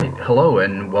Hello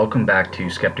and welcome back to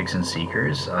Skeptics and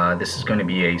Seekers. This is going to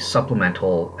be a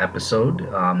supplemental episode.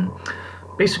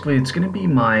 Basically, it's going to be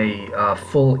my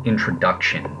full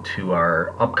introduction to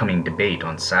our upcoming debate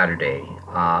on Saturday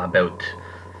about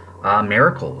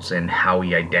miracles and how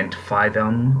we identify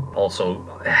them. Also,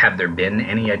 have there been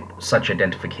any such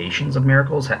identifications of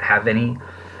miracles? Have any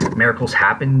miracles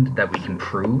happened that we can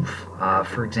prove,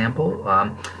 for example?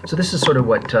 So this is sort of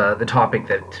what the topic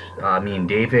that me and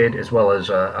David, as well as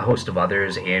a host of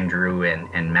others, Andrew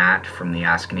and Matt from the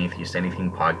Ask an Atheist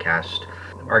Anything podcast,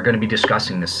 are going to be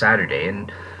discussing this Saturday.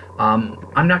 And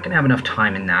I'm not going to have enough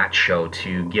time in that show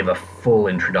to give a full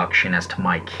introduction as to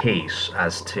my case,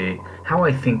 as to how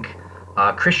I think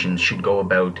Christians should go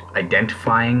about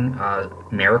identifying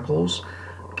miracles,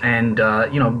 and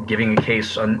giving a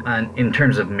case on in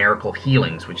terms of miracle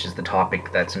healings, which is the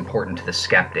topic that's important to the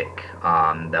skeptic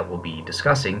that we'll be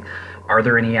discussing. Are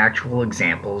there any actual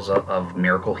examples of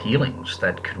miracle healings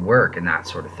that could work and that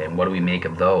sort of thing? What do we make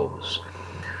of those?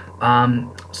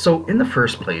 So in the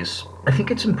first place, I think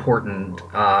it's important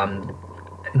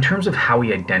in terms of how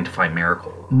we identify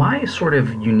miracle. My sort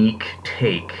of unique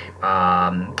take,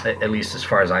 at least as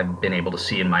far as I've been able to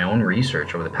see in my own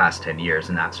research over the past 10 years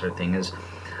and that sort of thing, is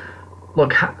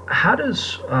look, how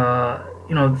does,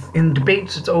 in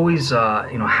debates, it's always,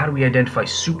 how do we identify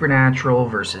supernatural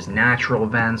versus natural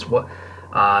events? What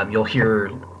you'll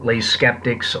hear lay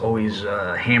skeptics always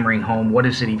hammering home, what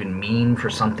does it even mean for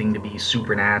something to be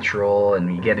supernatural?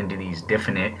 And we get into these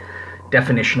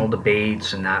definitional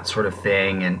debates and that sort of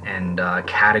thing, and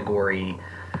category,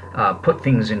 put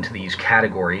things into these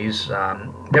categories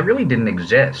that really didn't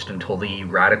exist until the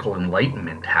radical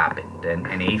Enlightenment happened,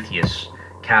 and atheists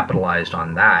capitalized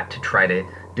on that to try to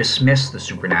dismiss the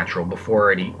supernatural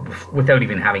without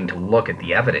even having to look at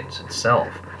the evidence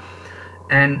itself.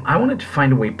 And I wanted to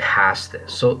find a way past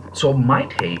this. So my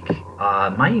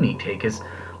unique take is,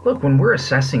 look, when we're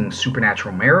assessing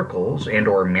supernatural miracles and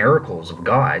or miracles of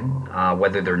God,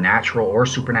 whether they're natural or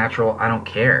supernatural, I don't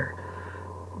care.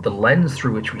 The lens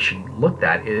through which we should look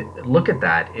at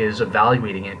that is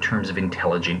evaluating it in terms of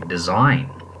intelligent design.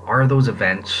 Are those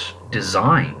events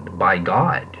designed by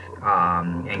God?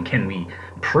 And can we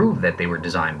prove that they were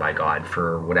designed by God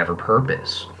for whatever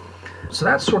purpose? So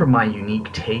that's sort of my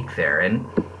unique take there. And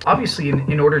obviously,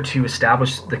 in order to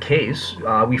establish the case,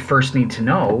 we first need to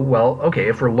know, well, okay,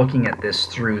 if we're looking at this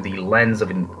through the lens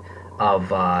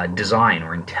of design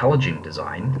or intelligent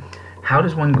design, how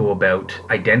does one go about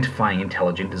identifying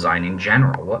intelligent design in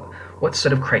general? What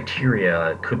set of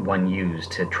criteria could one use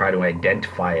to try to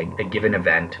identify a given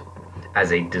event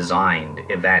as a designed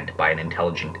event by an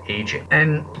intelligent agent?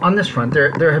 And on this front,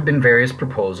 there have been various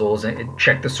proposals. And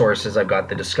check the sources. I've got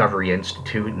the Discovery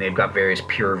Institute, and they've got various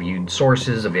peer-reviewed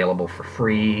sources available for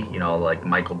free, like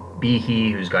Michael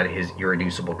Behe, who's got his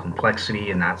Irreducible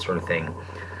Complexity and that sort of thing.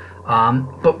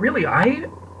 But really, I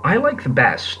like the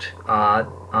best.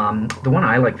 The one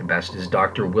I like the best is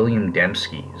Dr. William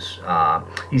Dembski's.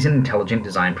 He's an intelligent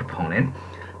design proponent,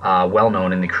 well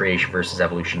known in the creation versus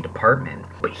evolution department.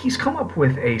 But he's come up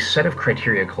with a set of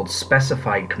criteria called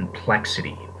specified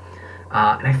complexity.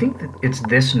 And I think that it's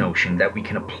this notion that we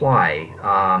can apply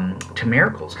to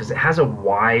miracles, because it has a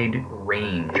wide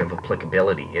range of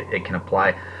applicability. It can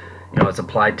apply, it's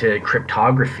applied to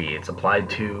cryptography, it's applied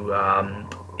to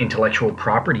intellectual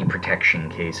property protection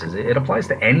cases. It applies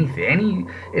to anything.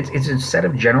 It's a set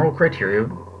of general criteria,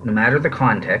 no matter the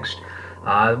context,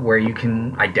 where you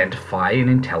can identify an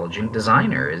intelligent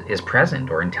designer is present,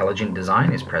 or intelligent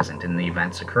design is present in the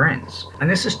event's occurrence. And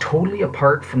this is totally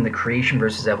apart from the creation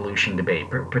versus evolution debate.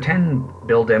 Pretend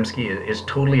Bill Dembski is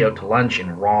totally out to lunch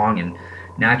and wrong, and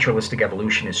naturalistic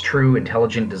evolution is true,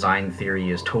 intelligent design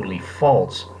theory is totally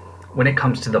false when it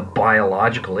comes to the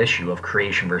biological issue of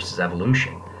creation versus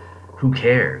evolution. Who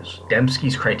cares?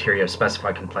 Dembski's criteria of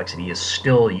specified complexity is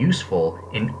still useful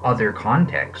in other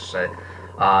contexts,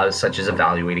 such as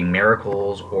evaluating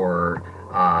miracles or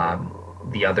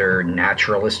the other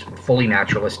fully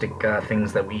naturalistic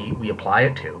things that we apply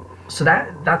it to. So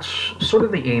that's sort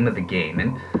of the aim of the game.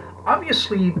 And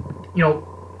obviously,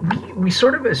 we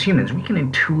sort of, as humans, we can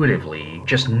intuitively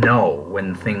just know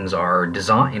when things are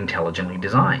intelligently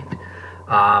designed.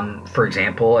 For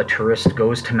example, a tourist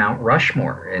goes to Mount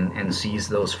Rushmore and sees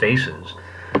those faces.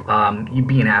 You'd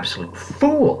be an absolute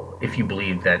fool if you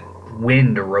believed that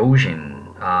wind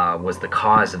erosion was the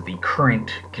cause of the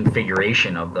current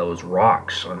configuration of those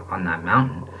rocks on that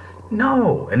mountain.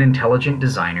 No, an intelligent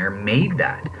designer made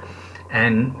that.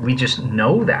 And we just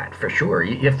know that for sure.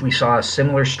 If we saw a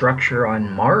similar structure on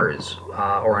Mars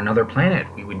or another planet,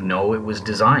 we would know it was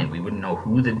designed. We wouldn't know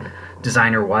who the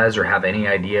designer was or have any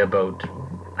idea about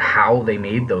how they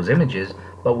made those images,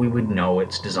 but we would know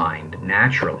it's designed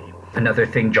naturally. Another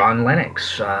thing, John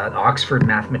Lennox, Oxford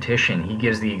mathematician, he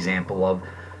gives the example of,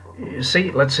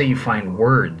 let's say you find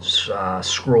words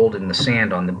scrolled in the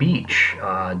sand on the beach.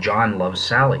 John loves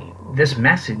Sally. This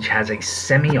message has a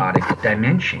semiotic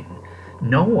dimension.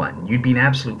 You'd be an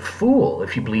absolute fool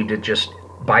if you believed it just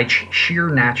by sheer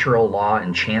natural law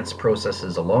and chance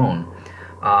processes alone.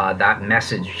 That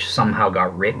message somehow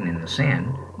got written in the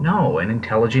sand. No, an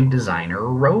intelligent designer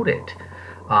wrote it.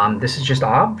 This is just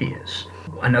obvious.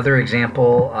 Another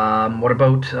example, what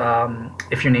about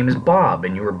if your name is Bob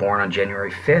and you were born on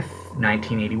January 5th,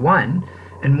 1981,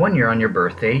 and 1 year on your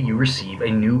birthday you receive a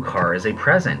new car as a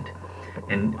present.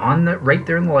 And right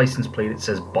there in the license plate it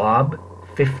says Bob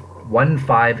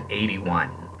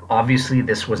 1581. Obviously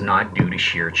this was not due to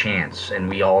sheer chance, and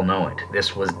we all know it.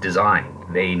 This was designed.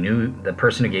 The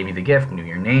person who gave you the gift knew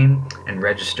your name and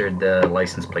registered the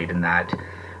license plate in that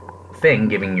thing,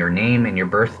 giving your name and your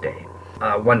birthday.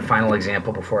 One final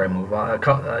example before I move on.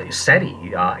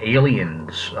 SETI,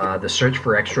 aliens, the search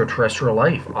for extraterrestrial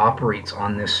life operates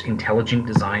on this intelligent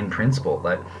design principle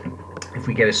that if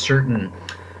we get a certain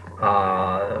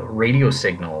radio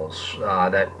signals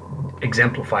that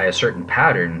exemplify a certain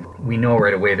pattern, we know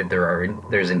right away that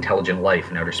there's intelligent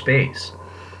life in outer space.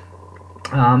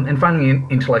 And finally,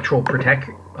 intellectual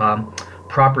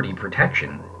property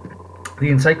protection. The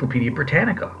Encyclopedia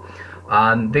Britannica.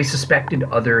 They suspected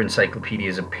other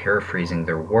encyclopedias of paraphrasing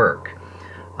their work.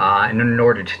 And in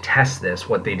order to test this,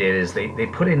 what they did is they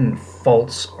put in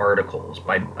false articles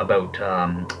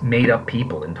about made-up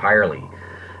people entirely,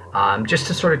 just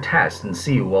to sort of test and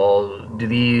see, well, do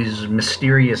these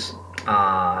mysterious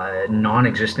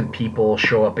non-existent people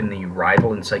show up in the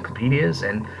rival encyclopedias?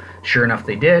 And sure enough,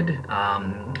 they did.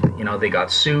 They got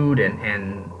sued,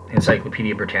 and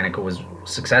Encyclopedia Britannica was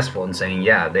successful in saying,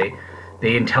 yeah, they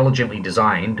intelligently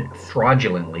designed,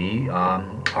 fraudulently,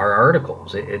 our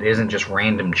articles. It isn't just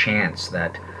random chance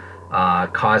that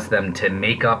caused them to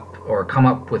make up or come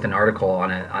up with an article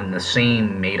on the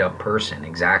same made-up person,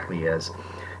 exactly as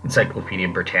Encyclopedia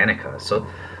Britannica. So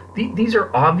these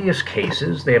are obvious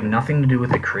cases. They have nothing to do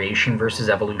with the creation versus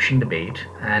evolution debate,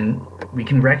 and we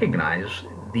can recognize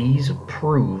these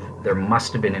prove there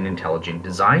must have been an intelligent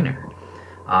designer.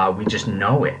 We just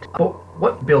know it. But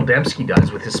what Bill Dembski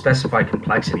does with his specified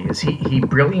complexity is he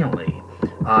brilliantly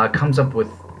comes up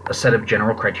with a set of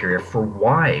general criteria for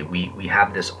why we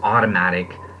have this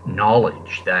automatic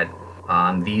knowledge that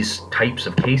these types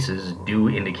of cases do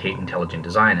indicate intelligent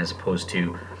design, as opposed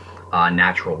to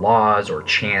natural laws or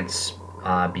chance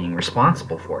being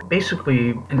responsible for it.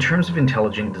 Basically, in terms of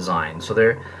intelligent design,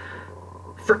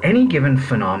 for any given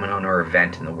phenomenon or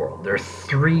event in the world, there are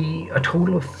a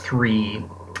total of three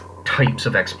types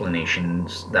of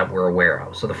explanations that we're aware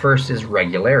of. So the first is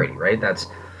regularity, right? It's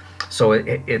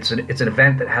an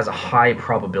event that has a high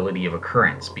probability of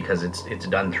occurrence because it's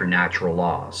done through natural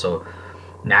law. So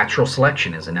natural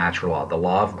selection is a natural law. The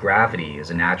law of gravity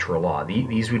is a natural law.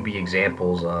 These would be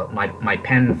examples. My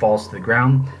pen falls to the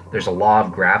ground. There's a law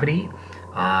of gravity.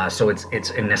 So it's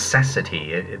a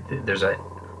necessity. There's a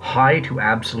high to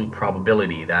absolute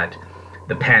probability that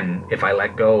the pen, if I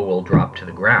let go, will drop to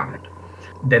the ground.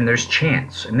 Then there's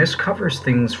chance, and this covers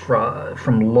things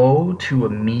from low to a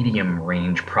medium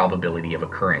range probability of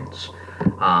occurrence.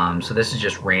 So this is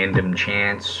just random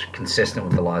chance, consistent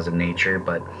with the laws of nature.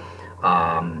 But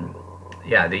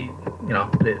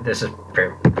this is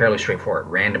fairly straightforward.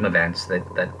 Random events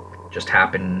that just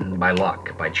happen by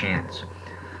luck, by chance.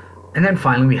 And then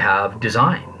finally we have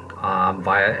design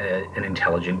via an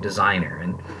intelligent designer.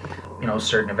 And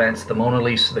certain events, the Mona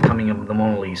Lisa, the coming of the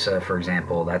Mona Lisa, for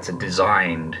example, that's a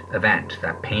designed event.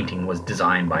 That painting was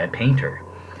designed by a painter.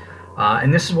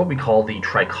 And this is what we call the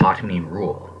trichotomy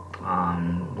rule,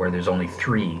 where there's only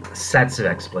three sets of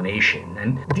explanation.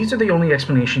 And these are the only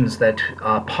explanations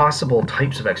possible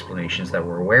types of explanations that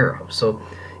we're aware of. So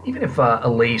even if a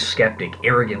lay skeptic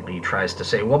arrogantly tries to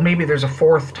say, well, maybe there's a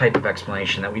fourth type of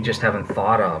explanation that we just haven't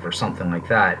thought of or something like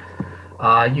that,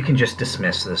 you can just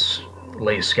dismiss this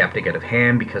lay skeptic out of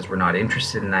hand, because we're not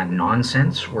interested in that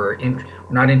nonsense. We're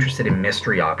not interested in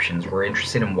mystery options. We're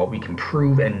interested in what we can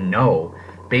prove and know,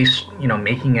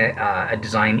 making a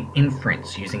design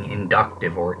inference using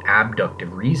inductive or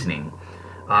abductive reasoning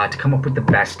to come up with the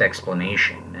best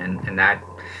explanation. And that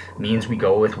means we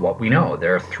go with what we know.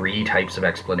 There are three types of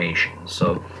explanations.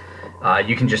 So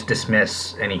you can just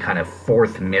dismiss any kind of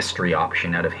fourth mystery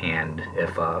option out of hand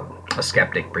if a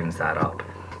skeptic brings that up.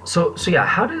 So yeah,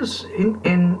 how does,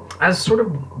 as sort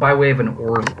of by way of an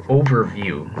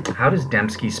overview, how does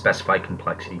Dembski's specified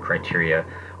complexity criteria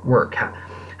work?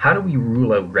 how do we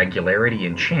rule out regularity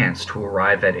and chance to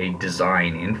arrive at a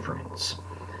design inference?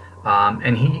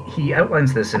 And he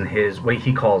outlines this in his what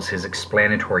he calls his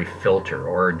explanatory filter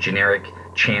or generic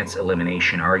chance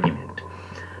elimination argument.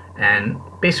 And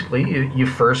basically, you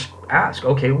first ask,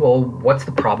 okay, well, what's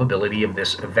the probability of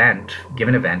this event,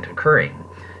 given event, occurring?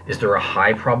 Is there a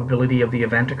high probability of the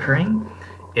event occurring?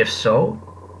 If so,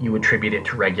 you attribute it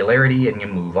to regularity and you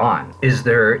move on. If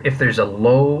there's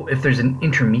an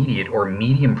intermediate or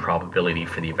medium probability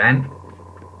for the event,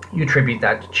 you attribute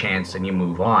that to chance and you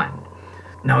move on.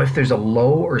 Now, if there's a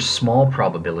low or small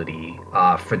probability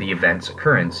for the event's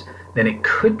occurrence, then it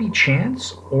could be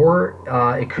chance or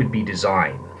it could be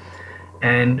design.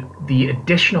 And the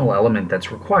additional element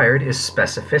that's required is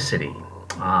specificity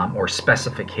or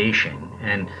specification.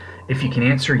 And if you can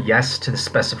answer yes to the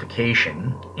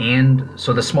specification, and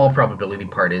so the small probability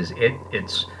part is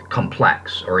it's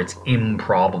complex or it's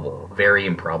improbable, very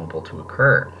improbable to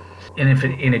occur. And if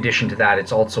in addition to that,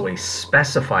 it's also a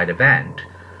specified event,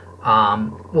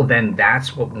 well, then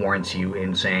that's what warrants you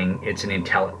in saying it's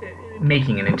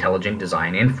making an intelligent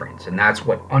design inference, and that's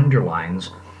what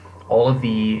underlines all of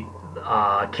the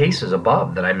cases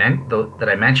above that I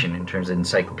mentioned in terms of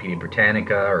Encyclopedia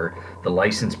Britannica or the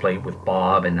license plate with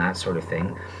Bob and that sort of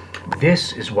thing.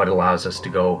 This is what allows us to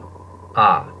go,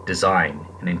 design.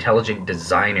 An intelligent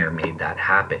designer made that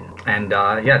happen. And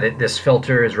this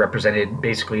filter is represented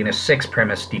basically in a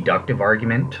 6-premise deductive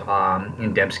argument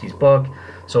in Dembski's book.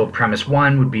 So premise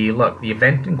 1 would be, look, the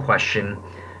event in question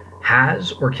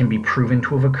has or can be proven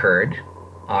to have occurred.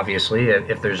 Obviously,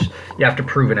 you have to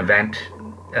prove an event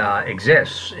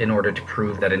exists in order to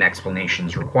prove that an explanation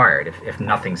is required. If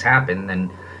nothing's happened,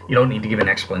 then you don't need to give an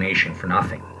explanation for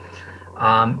nothing.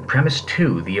 Premise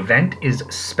 2, the event is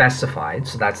specified,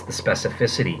 so that's the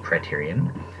specificity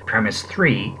criterion. Premise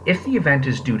 3, if the event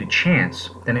is due to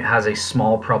chance, then it has a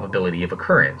small probability of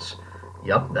occurrence.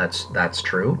 Yep, that's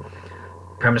true.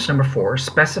 Premise number 4,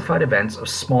 specified events of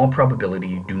small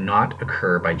probability do not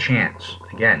occur by chance.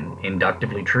 Again,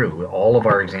 inductively true. All of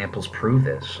our examples prove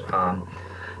this.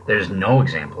 There's no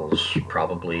examples,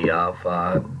 probably, of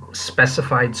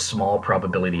specified small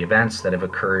probability events that have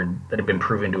been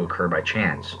proven to occur by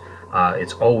chance.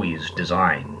 It's always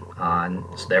design.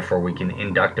 So therefore, we can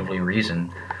inductively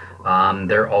reason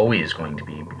they're always going to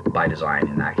be by design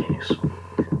in that case.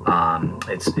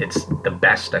 It's the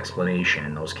best explanation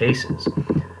in those cases.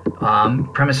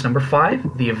 Premise number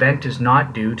 5, the event is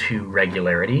not due to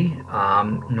regularity,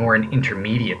 nor an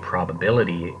intermediate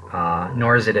probability,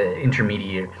 nor is it an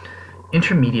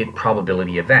intermediate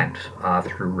probability event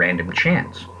through random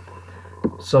chance.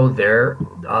 So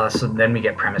then we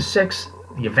get premise 6,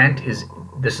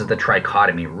 this is the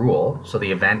trichotomy rule, so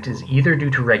the event is either due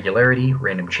to regularity,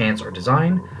 random chance, or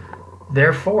design.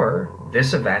 Therefore,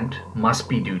 this event must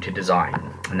be due to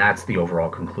design, and that's the overall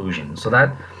conclusion. So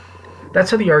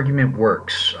that's how the argument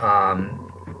works.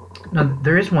 Now,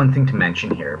 there is one thing to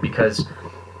mention here, because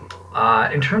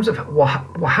in terms of,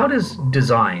 how does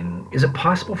design, is it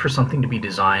possible for something to be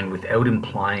designed without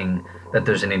implying that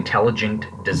there's an intelligent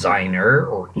designer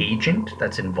or agent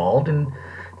that's involved in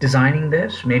designing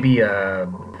this? Maybe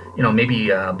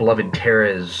beloved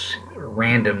Tara's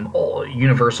random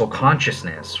universal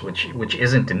consciousness, which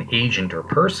isn't an agent or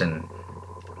person,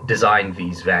 designed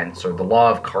these events, or the law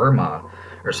of karma,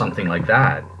 or something like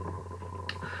that.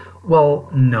 Well,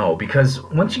 no, because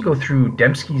once you go through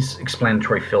Dembski's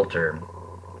explanatory filter,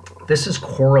 this is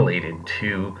correlated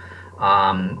to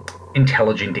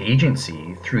intelligent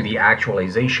agency through the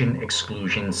actualization,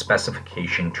 exclusion,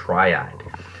 specification triad.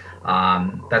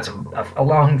 That's a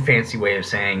long, fancy way of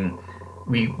saying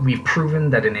we've proven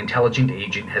that an intelligent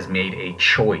agent has made a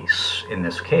choice in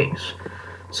this case.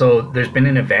 So there's been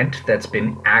an event that's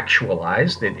been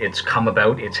actualized, it's come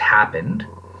about, it's happened.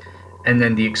 And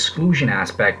then the exclusion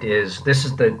aspect is, this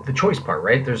is the choice part,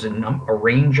 right? There's a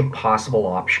range of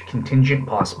possible contingent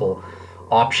possible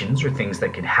options or things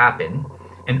that could happen,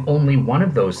 and only one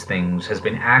of those things has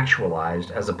been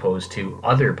actualized as opposed to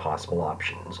other possible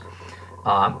options.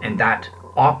 And that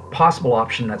possible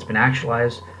option that's been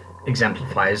actualized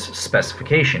exemplifies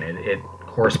specification. It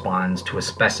corresponds to a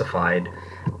specified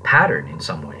pattern in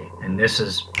some way, and this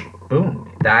is boom.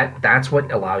 That's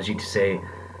what allows you to say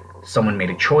someone made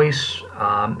a choice,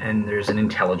 and there's an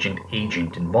intelligent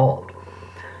agent involved.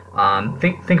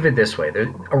 Think of it this way: there's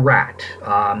a rat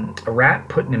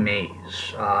put in a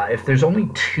maze. If there's only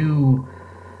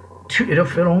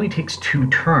if it only takes 2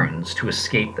 turns to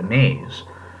escape the maze,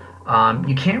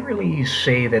 you can't really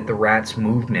say that the rat's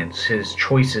movements, his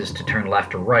choices to turn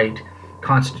left or right,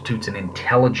 constitutes an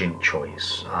intelligent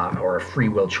choice or a free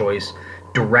will choice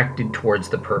directed towards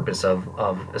the purpose of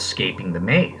escaping the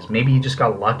maze. Maybe he just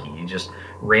got lucky. He just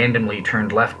randomly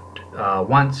turned left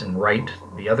once and right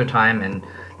the other time, and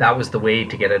that was the way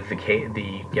to get out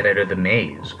of get out of the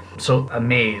maze. So a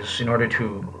maze, in order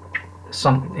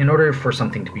for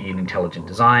something to be an intelligent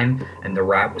design, and the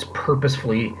rat was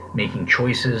purposefully making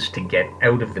choices to get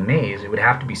out of the maze, it would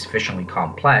have to be sufficiently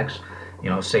complex.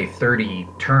 Say 30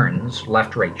 turns,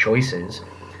 left-right choices,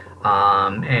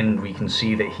 and we can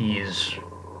see that he's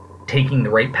taking the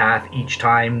right path each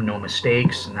time, no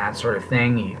mistakes, and that sort of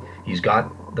thing. He's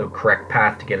got the correct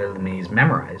path to get out of the maze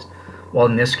memorized. Well,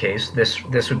 in this case,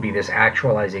 this would be this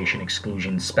actualization,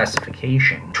 exclusion,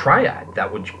 specification triad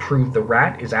that would prove the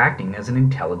rat is acting as an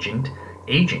intelligent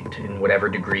agent in whatever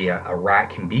degree a rat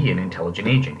can be an intelligent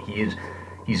agent.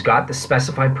 He's got the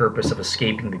specified purpose of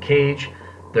escaping the cage.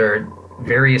 There are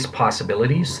various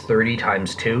possibilities, 30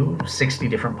 times 2, 60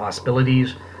 different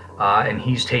possibilities, and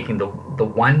he's taking the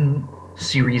one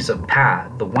series of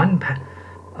path,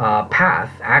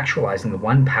 actualizing the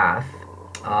one path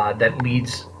that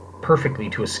leads perfectly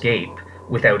to escape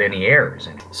without any errors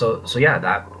in it. So yeah,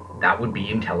 that would be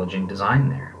intelligent design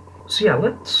there. So yeah,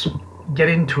 let's get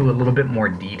into a little bit more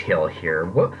detail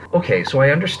here. Okay, so I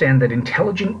understand that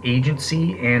intelligent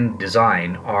agency and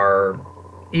design are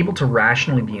able to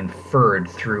rationally be inferred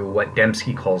through what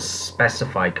Dembski calls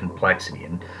specified complexity,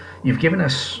 and you've given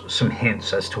us some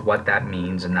hints as to what that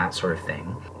means and that sort of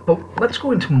thing. But let's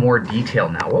go into more detail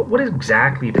now. What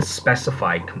exactly does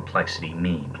specified complexity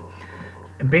mean?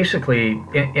 And basically,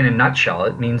 in a nutshell,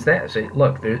 it means this.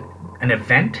 Look, an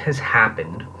event has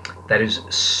happened that is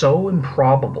so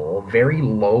improbable, very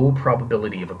low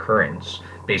probability of occurrence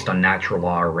based on natural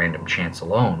law or random chance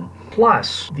alone,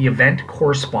 plus the event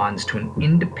corresponds to an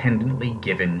independently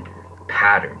given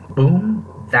pattern. Boom,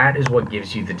 that is what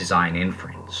gives you the design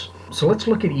inference. So let's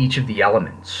look at each of the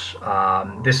elements.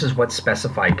 This is what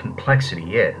specified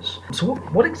complexity is. So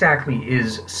what exactly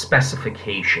is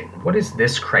specification? What does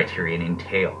this criterion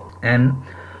entail? And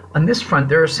on this front,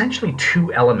 there are essentially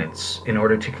two elements in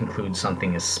order to conclude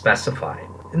something is specified.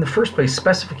 In the first place,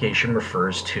 specification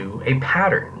refers to a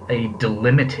pattern. A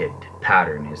delimited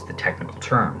pattern is the technical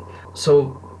term.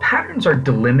 So patterns are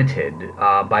delimited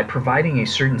by providing a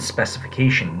certain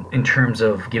specification in terms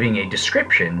of giving a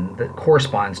description that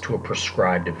corresponds to a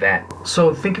prescribed event.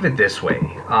 So think of it this way.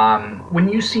 When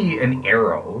you see an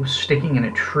arrow sticking in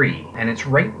a tree and it's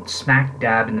right smack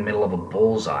dab in the middle of a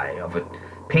bullseye of a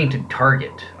painted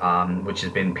target, which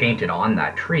has been painted on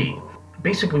that tree,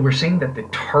 basically we're saying that the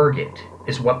target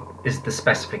is what is the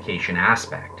specification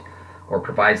aspect, or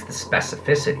provides the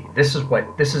specificity. This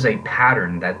is a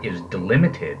pattern that is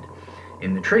delimited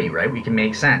in the tree, right? We can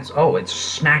make sense. Oh, it's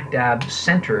smack dab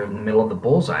center in the middle of the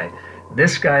bullseye.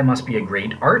 This guy must be a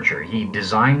great archer. He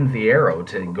designed the arrow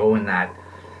to go in that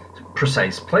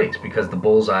precise place because the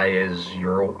bullseye is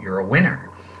you're a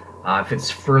winner. If it's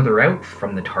further out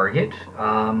from the target,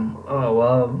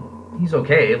 he's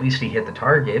okay. At least he hit the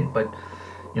target, but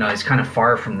he's kind of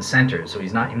far from the center, so he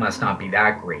must not be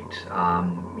that great.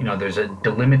 There's a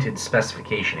delimited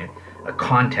specification, a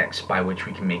context by which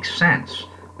we can make sense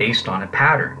based on a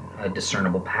pattern, a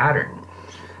discernible pattern.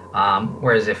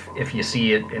 Whereas if you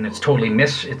see it and it's totally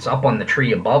it's up on the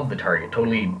tree above the target,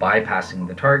 totally bypassing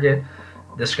the target,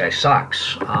 this guy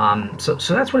sucks.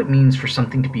 So that's what it means for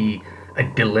something to be a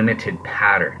delimited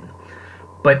pattern.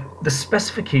 But the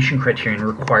specification criterion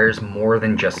requires more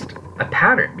than just a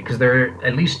pattern, because there are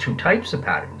at least two types of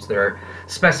patterns. There are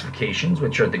specifications,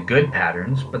 which are the good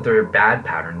patterns, but there are bad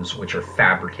patterns, which are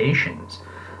fabrications.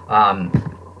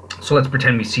 So let's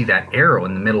pretend we see that arrow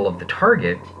in the middle of the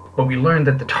target, but we learned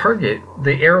that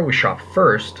the arrow was shot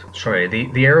first,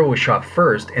 the arrow was shot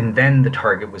first, and then the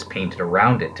target was painted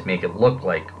around it to make it look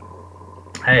like,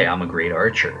 hey, I'm a great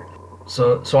archer.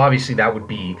 So obviously that would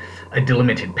be a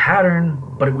delimited pattern,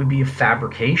 but it would be a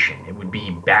fabrication. It would be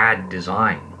bad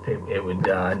design. It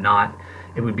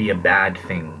would be a bad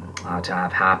thing to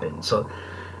have happen. So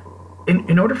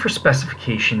in order for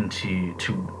specification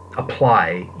to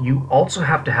apply, you also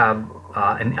have to have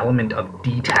an element of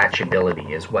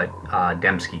detachability, is what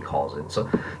Dembski calls it. So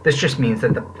this just means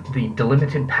that the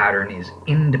delimited pattern is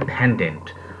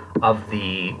independent of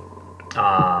the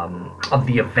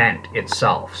event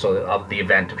itself, so of the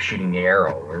event of shooting the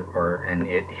arrow and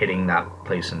it hitting that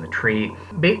place in the tree.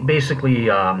 Basically,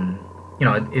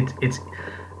 it's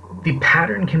the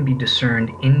pattern can be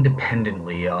discerned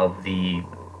independently of the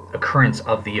occurrence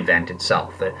of the event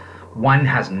itself. That one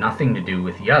has nothing to do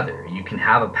with the other. You can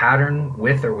have a pattern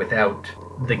with or without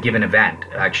the given event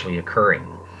actually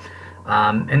occurring.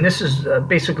 And this is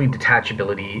basically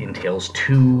detachability entails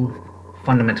two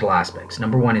fundamental aspects.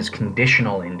 Number one is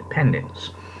conditional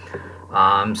independence.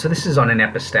 So this is on an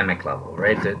epistemic level,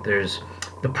 right? That there's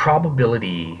the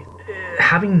probability,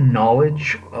 having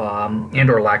knowledge and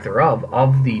or lack thereof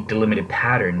of the delimited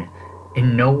pattern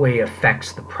in no way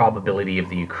affects the probability of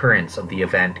the occurrence of the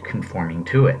event conforming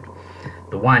to it.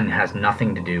 The one has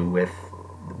nothing to do with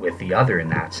the other in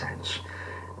that sense.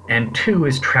 And two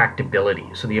is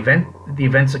tractability. So the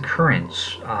event's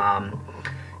occurrence,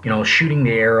 shooting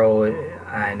the arrow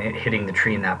and it hitting the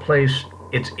tree in that place,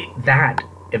 that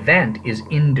event is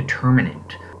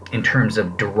indeterminate in terms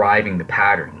of deriving the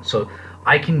pattern. So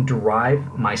I can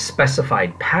derive my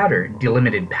specified pattern,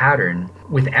 delimited pattern,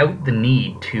 without the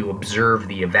need to observe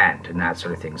the event and that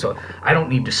sort of thing. So I don't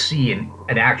need to see an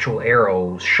actual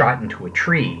arrow shot into a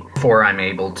tree before I'm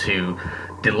able to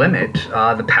delimit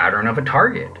the pattern of a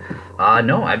target.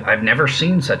 No, I've never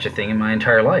seen such a thing in my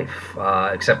entire life,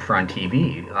 except for on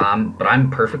TV. But I'm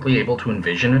perfectly able to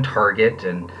envision a target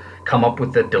and come up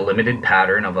with the delimited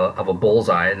pattern of a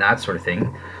bullseye and that sort of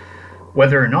thing,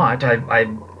 whether or not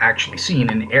I've actually seen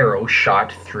an arrow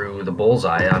shot through the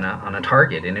bullseye on a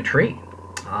target in a tree.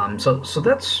 So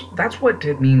that's what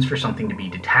it means for something to be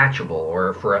detachable,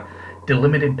 or for a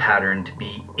delimited pattern to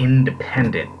be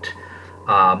independent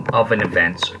of an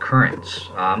event's occurrence.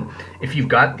 If you've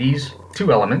got these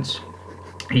two elements,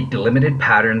 a delimited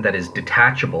pattern that is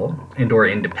detachable and or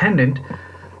independent,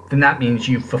 then that means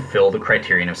you fulfill the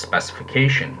criterion of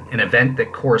specification. An event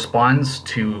that corresponds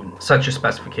to such a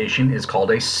specification is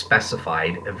called a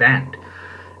specified event,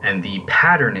 and the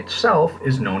pattern itself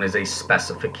is known as a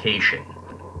specification.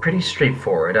 Pretty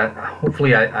straightforward.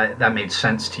 Hopefully that made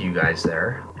sense to you guys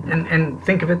there. And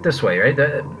think of it this way, right?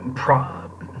 I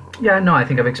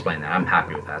think I've explained that. I'm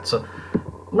happy with that. So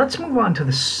let's move on to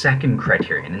the second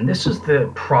criterion, and this is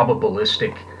the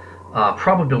probabilistic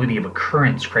probability of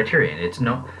occurrence criterion.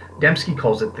 Dembski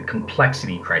calls it the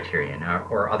complexity criterion,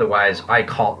 or otherwise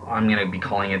I'm going to be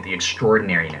calling it the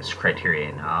extraordinariness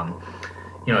criterion.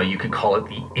 You could call it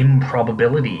the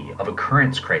improbability of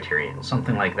occurrence criterion,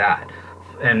 something like that.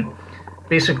 And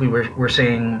basically we're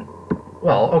saying,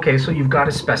 well, okay, so you've got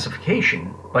a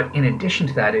specification, but in addition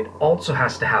to that, it also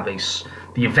has to have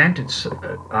the event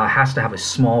has to have a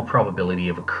small probability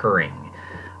of occurring.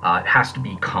 It has to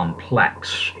be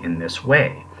complex in this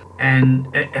way. And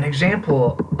an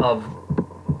example of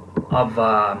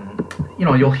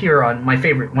you'll hear on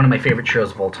one of my favorite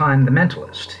shows of all time, The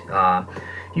Mentalist.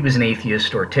 He was an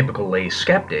atheist or typical lay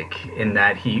skeptic in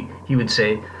that he would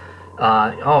say,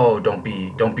 don't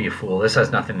be a fool. This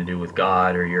has nothing to do with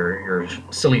God or your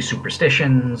silly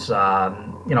superstitions.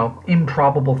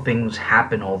 Improbable things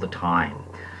happen all the time.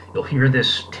 You'll hear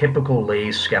this typical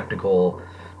lay skeptical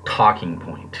talking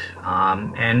point.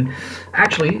 And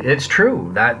actually, it's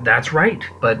true. That's right.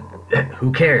 But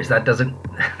who cares? That's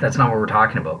not what we're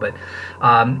talking about. But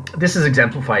this is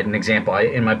exemplified in an example.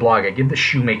 In my blog, I give the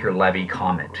Shoemaker-Levy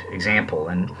comet example.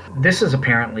 And this has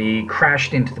apparently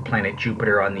crashed into the planet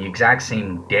Jupiter on the exact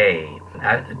same day,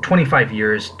 25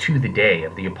 years to the day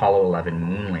of the Apollo 11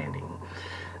 moon landing.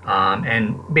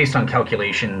 And based on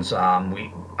calculations,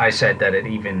 I said that it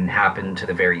even happened to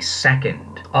the very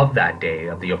second of that day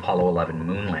of the Apollo 11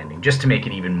 moon landing, just to make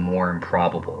it even more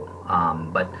improbable.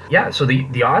 So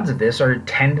the odds of this are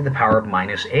 10 to the power of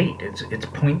minus 8. It's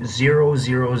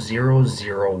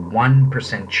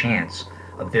 0.00001% chance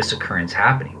of this occurrence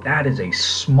happening. That is a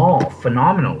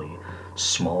phenomenally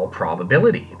small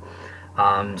probability.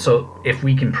 So if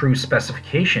we can prove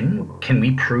specification,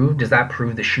 does that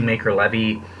prove the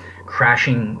Shoemaker-Levy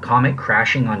comet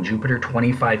crashing on Jupiter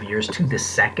 25 years to the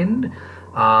second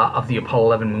of the Apollo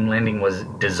 11 moon landing was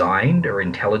designed or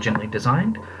intelligently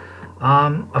designed?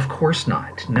 Of course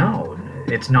not. No,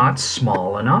 it's not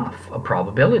small enough a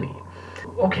probability.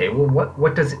 Okay, well,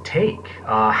 what does it take?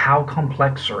 How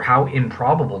complex or how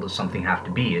improbable does something have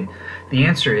to be? And the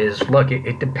answer is, look,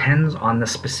 it depends on the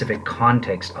specific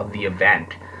context of the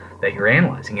event that you're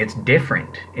analyzing. It's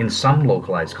different in some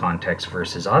localized contexts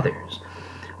versus others.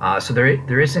 So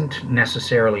there isn't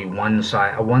necessarily a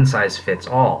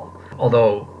one-size-fits-all,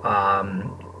 although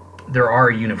there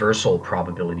are universal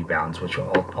probability bounds, which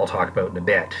I'll talk about in a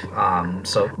bit.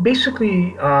 So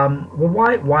basically,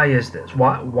 why is this?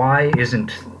 Why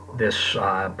isn't this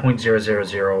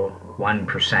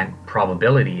 0.0001%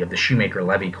 probability of the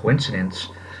Shoemaker-Levy coincidence?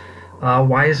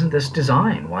 Why isn't this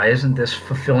designed? Why isn't this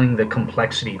fulfilling the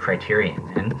complexity criterion?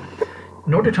 And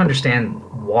in order to understand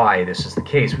why this is the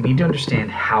case, we need to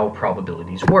understand how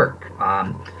probabilities work.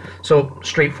 So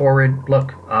straightforward,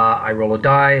 look, I roll a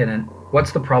die, and then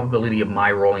what's the probability of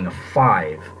my rolling a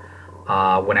 5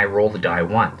 when I roll the die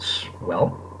once?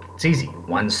 Well, it's easy,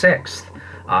 1/6.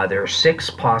 There are 6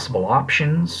 possible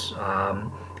options,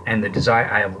 and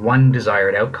I have one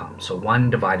desired outcome. So 1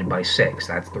 divided by 6,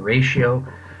 that's the ratio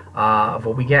of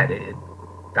what we get.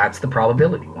 That's the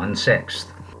probability, 1/6.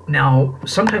 Now,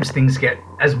 sometimes things get,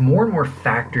 as more and more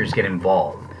factors get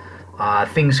involved,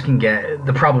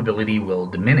 the probability will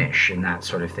diminish and that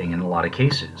sort of thing in a lot of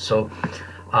cases. So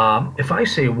if I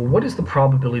say, well, what is the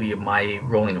probability of my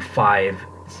rolling a 5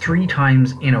 3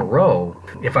 times in a row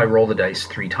if I roll the dice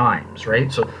 3 times, right?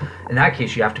 So in that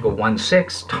case, you have to go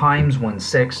 1/6 times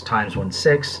 1/6 times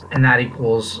 1/6, and that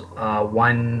equals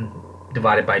 1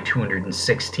 divided by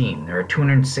 216. There are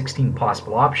 216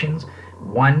 possible options,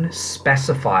 one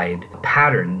specified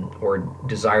pattern or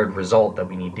desired result that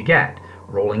we need to get,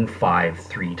 rolling 5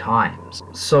 3 times.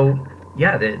 So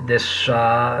yeah, this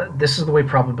is the way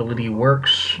probability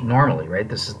works normally, right?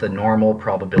 This is the normal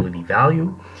probability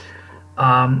value.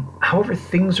 However,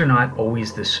 things are not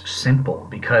always this simple,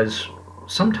 because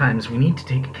sometimes we need to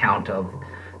take account of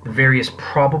the various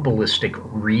probabilistic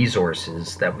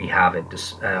resources that we have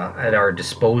at our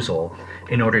disposal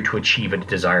in order to achieve a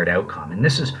desired outcome. And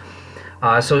this is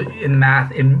so in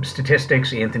math, in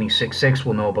statistics, Anthony 6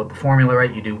 will know about the formula,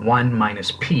 right? You do 1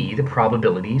 minus p, the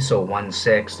probability, so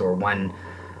 1/6 or 1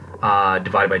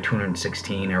 divided by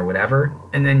 216 or whatever,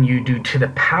 and then you do to the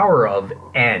power of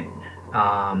n,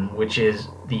 which is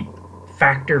the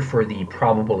factor for the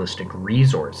probabilistic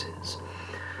resources.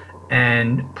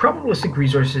 And probabilistic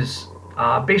resources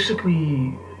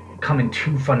basically come in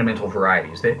 2 fundamental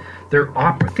varieties.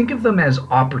 Think of them as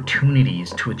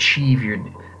opportunities to achieve your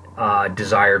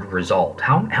desired result.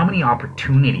 How many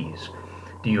opportunities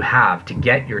do you have to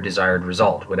get your desired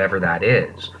result, whatever that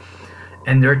is?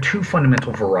 And there are 2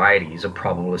 fundamental varieties of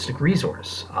probabilistic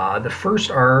resource. The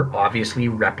first are obviously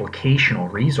replicational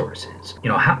resources. You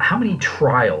know, how many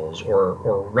trials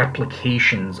or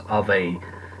replications of a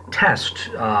test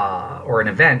or an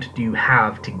event do you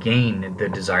have to gain the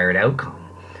desired outcome?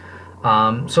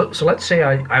 So let's say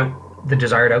the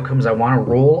desired outcome is I want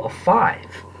to roll a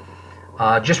 5,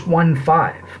 just 1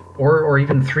 5, or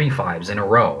even 3 5s in a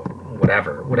row,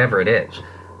 whatever it is.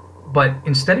 But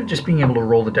instead of just being able to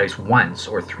roll the dice once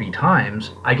or 3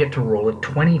 times, I get to roll it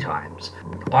 20 times.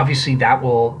 Obviously,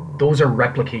 those are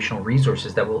replicational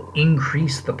resources that will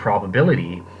increase the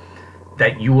probability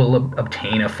that you will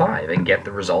obtain a 5 and get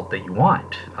the result that you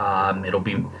want. It'll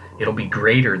be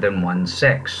greater than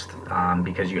 1/6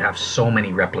 because you have so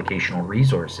many replicational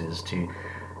resources to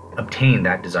obtain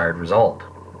that desired result.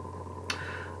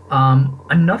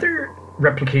 Another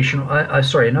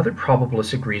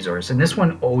probabilistic resource, and this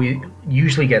one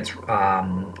usually gets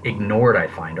ignored, I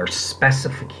find, are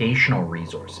specificational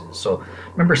resources. So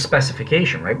remember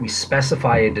specification, right? We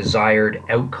specify a desired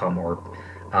outcome or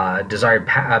desired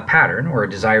pattern or a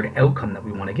desired outcome that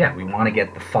we want to get. We want to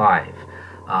get the 5.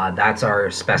 That's our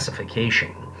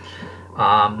specification.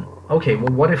 Okay,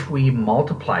 well, what if we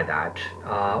multiply that?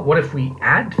 What if we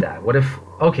add to that?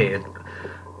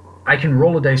 I can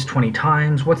roll a dice 20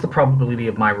 times. What's the probability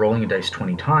of my rolling a dice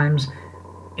 20 times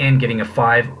and getting a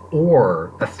 5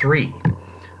 or a 3?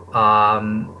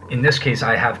 In this case,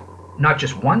 I have not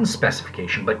just one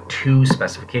specification, but 2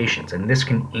 specifications, and this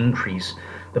can increase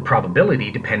the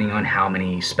probability depending on how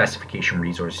many specification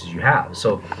resources you have.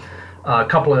 So a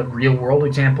couple of real-world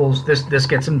examples. This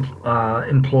gets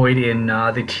employed in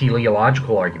the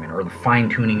teleological argument, or the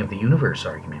fine-tuning of the universe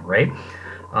argument, right?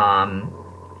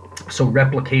 So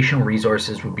replicational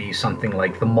resources would be something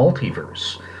like the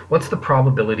multiverse. What's the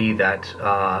probability that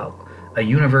a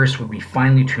universe would be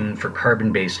finely tuned for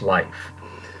carbon-based life?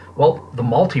 Well, the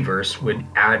multiverse would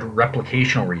add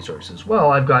replicational resources.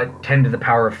 Well, I've got 10 to the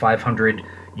power of 500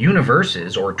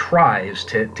 universes or tries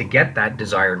to get that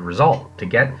desired result, to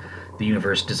get the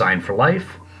universe designed for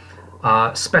life.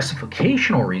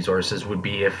 Specificational resources would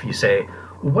be if you say,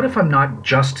 well, what if I'm not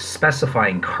just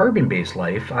specifying carbon-based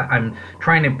life? I'm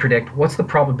trying to predict what's the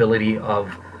probability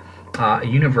of a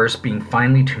universe being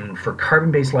finely tuned for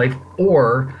carbon-based life,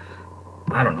 or,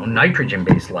 I don't know,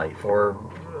 nitrogen-based life, or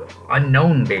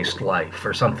unknown-based life,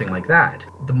 or something like that.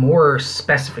 The more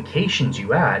specifications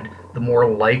you add, the more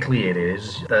likely it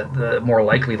is, the more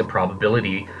likely the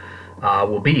probability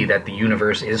will be that the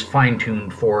universe is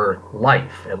fine-tuned for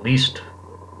life, at least,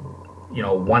 you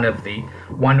know, one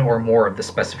or more of the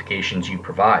specifications you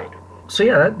provide. So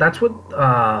yeah, that's what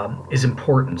is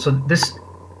important. So this,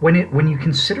 when you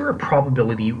consider a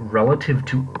probability relative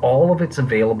to all of its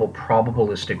available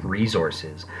probabilistic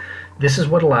resources, this is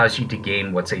what allows you to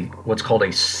gain what's called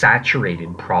a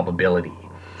saturated probability.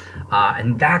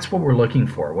 And that's what we're looking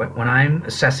for. When I'm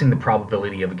assessing the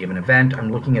probability of a given event,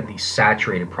 I'm looking at the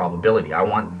saturated probability. I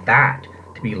want that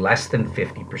to to be less than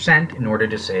 50% in order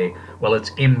to say, well, it's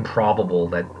improbable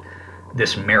that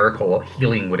this miracle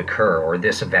healing would occur or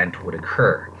this event would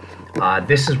occur.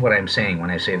 This is what I'm saying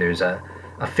when I say there's a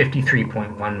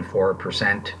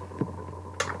 53.14%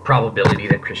 probability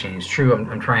that Christianity is true.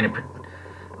 I'm trying to,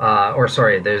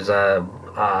 there's a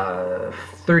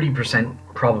 30%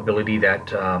 probability that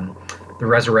the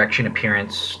resurrection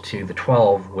appearance to the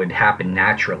 12 would happen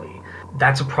naturally.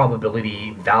 That's a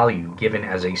probability value given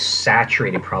as a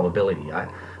saturated probability.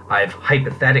 I've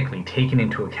hypothetically taken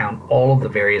into account all of the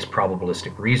various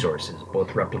probabilistic resources, both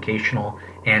replicational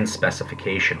and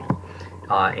specificational,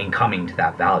 in coming to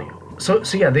that value. So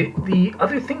yeah, the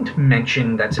other thing to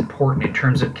mention that's important in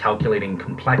terms of calculating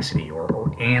complexity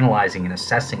or analyzing and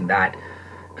assessing that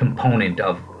component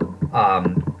of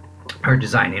our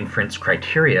design inference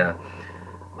criteria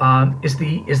is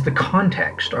the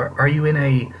context. Are you in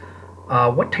a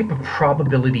what type of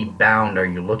probability bound are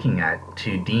you looking at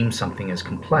to deem something as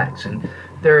complex? And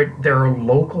there are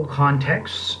local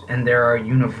contexts and there are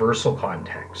universal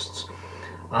contexts.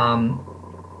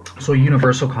 So a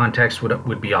universal context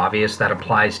would be obvious. That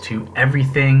applies to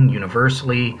everything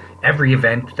universally, every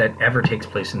event that ever takes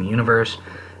place in the universe.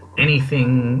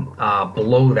 Anything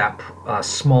below that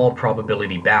small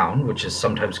probability bound, which is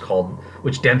sometimes called,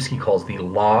 which Dembski calls the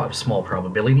law of small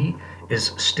probability,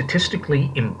 is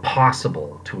statistically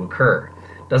impossible to occur.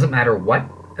 Doesn't matter what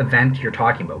event you're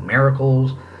talking about,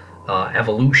 miracles,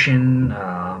 evolution,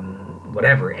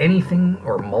 whatever, anything,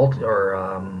 or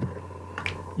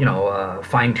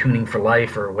fine-tuning for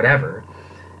life or whatever,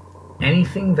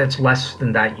 anything that's less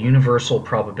than that universal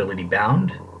probability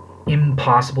bound,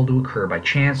 impossible to occur by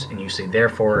chance, and you say,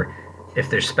 therefore, if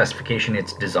there's specification,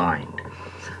 it's designed.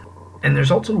 And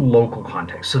there's also local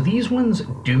context. So these ones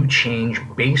do change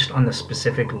based on the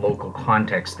specific local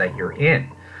context that you're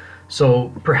in.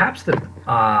 So perhaps the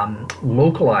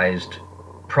localized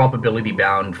probability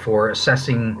bound for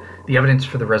assessing the evidence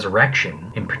for the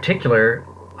resurrection, in particular,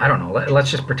 I don't know,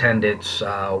 let's just pretend it's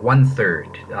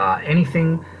 1/3.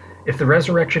 Anything, if the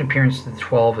resurrection appearance to the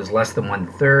 12 is less than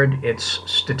 1/3, it's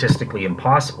statistically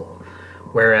impossible.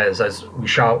 Whereas, as we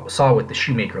saw with the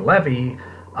Shoemaker-Levy,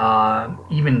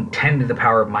 even 10 to the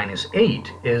power of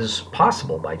 -8 is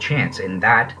possible by chance in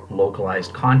that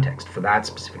localized context for that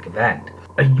specific event.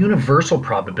 A universal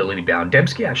probability bound,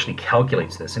 Dembski actually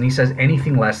calculates this, and he says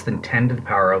anything less than 10 to the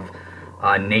power of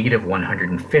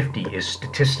 -150 is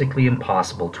statistically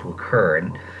impossible to occur.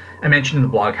 And I mentioned in the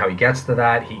blog how he gets to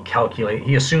that.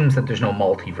 He assumes that there's no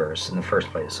multiverse in the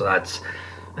first place. So that's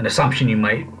an assumption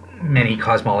many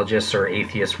cosmologists or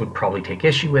atheists would probably take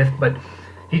issue with, but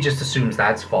he just assumes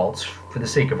that's false for the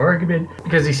sake of argument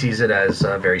because he sees it as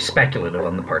very speculative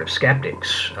on the part of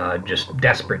skeptics, just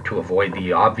desperate to avoid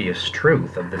the obvious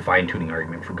truth of the fine-tuning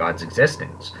argument for God's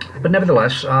existence. But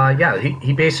nevertheless,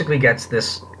 he basically gets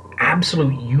this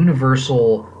absolute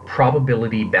universal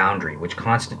probability boundary, which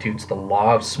constitutes the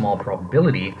law of small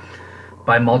probability,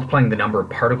 by multiplying the number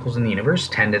of particles in the universe,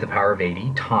 10 to the power of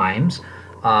 80, times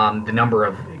the number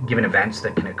of given events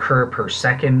that can occur per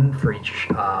second for each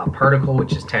particle,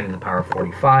 which is 10 to the power of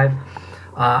 45.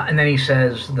 And then he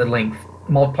says the length,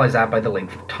 multiplies that by the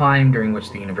length of time during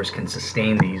which the universe can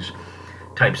sustain these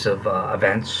types of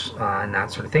events and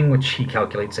that sort of thing, which he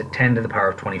calculates at 10 to the power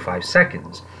of 25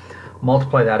 seconds.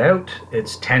 Multiply that out,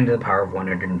 it's 10 to the power of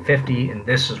 150, and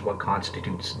this is what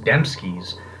constitutes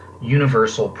Dembski's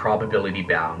universal probability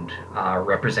bound,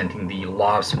 representing the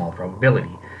law of small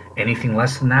probability. Anything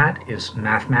less than that is,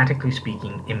 mathematically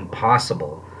speaking,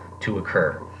 impossible to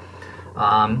occur.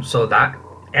 So that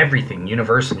everything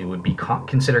universally would be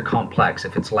considered complex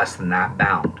if it's less than that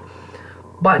bound.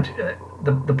 But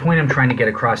the point I'm trying to get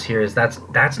across here is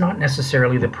that's not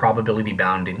necessarily the probability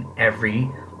bound in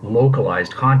every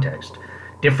localized context.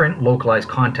 Different localized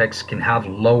contexts can have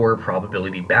lower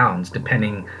probability bounds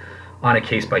depending on a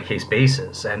case-by-case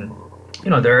basis, and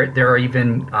there are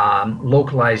even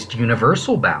localized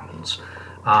universal bounds.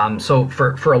 So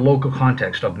for a local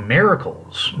context of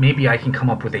miracles, maybe I can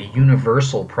come up with a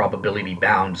universal probability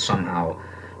bound somehow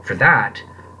for that,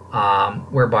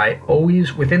 whereby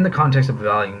always within the context of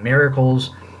evaluating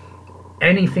miracles,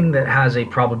 anything that has a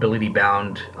probability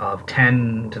bound of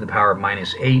 10 to the power of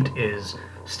 -8 is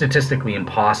statistically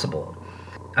impossible,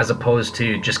 as opposed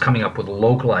to just coming up with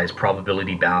localized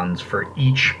probability bounds for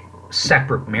each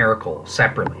separate miracle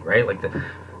separately, right? Like the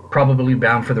probability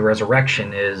bound for the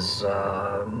resurrection is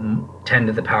 10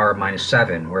 to the power of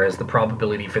 -7, whereas the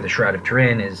probability for the Shroud of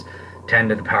Turin is 10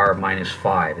 to the power of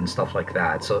 -5 and stuff like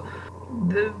that. So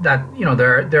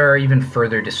there are even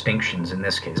further distinctions in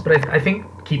this case, but I think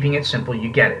keeping it simple, you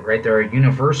get it, right? There are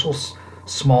universal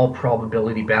small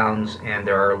probability bounds and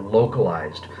there are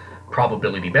localized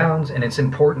probability bounds, and it's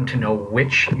important to know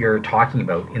which you're talking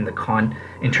about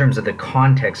in terms of the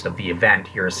context of the event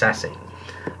you're assessing,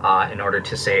 in order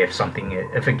to say if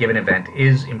a given event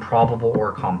is improbable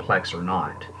or complex or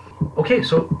not. Okay,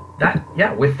 so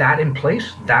with that in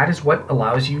place, that is what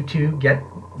allows you to get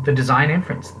the design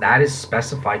inference. That is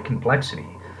specified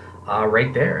complexity,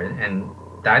 right there, and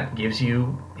that gives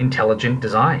you intelligent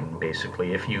design,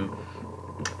 basically, if you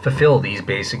fulfill these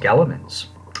basic elements.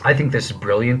 I think this is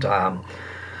brilliant.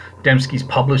 Dembski's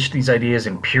published these ideas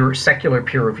in secular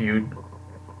peer-reviewed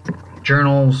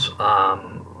journals.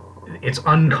 It's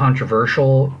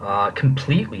uncontroversial,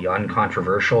 completely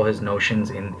uncontroversial, his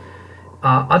notions in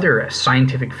other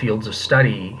scientific fields of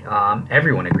study.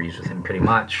 Everyone agrees with him pretty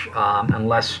much,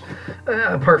 unless,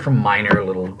 apart from minor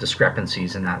little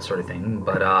discrepancies and that sort of thing.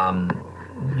 But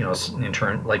in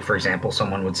turn, like for example,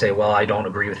 someone would say, well, I don't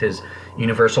agree with his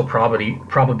universal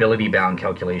probability bound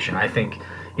calculation. I think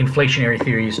inflationary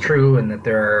theory is true and that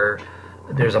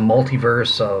there's a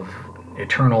multiverse of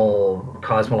eternal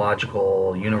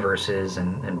cosmological universes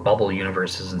and bubble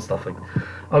universes and stuff like that.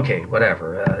 Okay,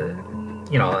 whatever.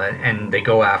 And they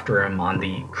go after him on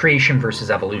the creation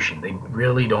versus evolution. They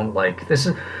really don't like this.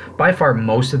 Is by far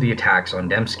most of the attacks on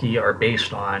Dembski are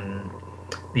based on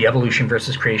the evolution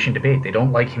versus creation debate. They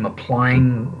don't like him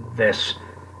applying this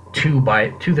to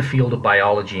the field of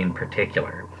biology in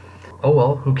particular. Oh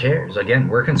well, who cares? Again,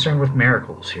 we're concerned with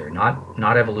miracles here,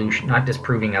 not evolution, not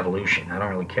disproving evolution. I don't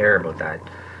really care about that.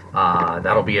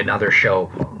 That'll be another show,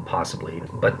 possibly.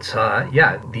 But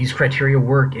these criteria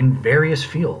work in various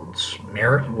fields,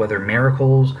 whether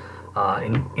miracles,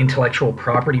 intellectual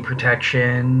property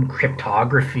protection,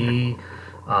 cryptography,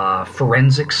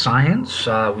 forensic science.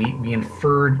 We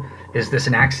inferred, is this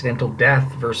an accidental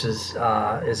death versus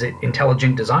is it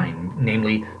intelligent design?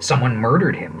 Namely, someone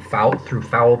murdered him through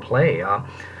foul play.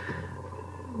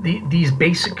 These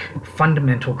basic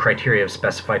fundamental criteria of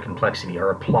specified complexity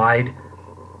are applied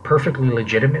perfectly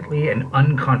legitimately and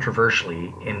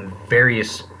uncontroversially in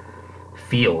various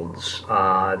fields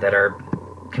that are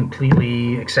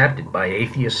completely accepted by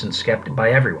atheists and skeptics, by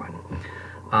everyone.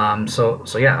 I'm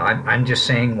just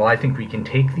saying, well, I think we can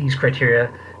take these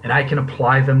criteria and I can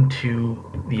apply them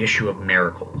to the issue of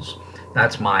miracles.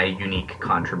 That's my unique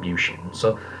contribution.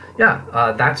 So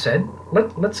that said,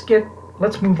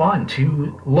 let's move on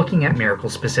to looking at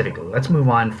miracles specifically. Let's move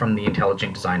on from the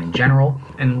intelligent design in general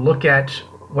and look at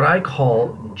what I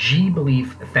call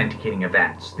G-belief authenticating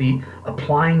events, the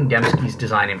applying Dembski's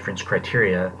design inference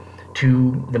criteria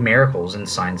to the miracles and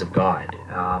signs of God,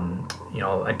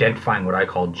 identifying what I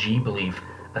call G-belief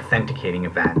authenticating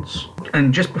events.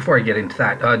 And just before I get into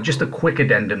that, just a quick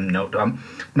addendum note. When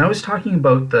I was talking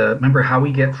about remember how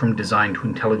we get from design to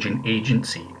intelligent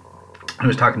agency, I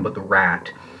was talking about the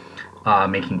rat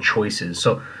making choices.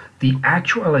 So the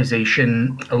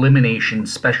actualization, elimination,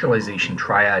 specialization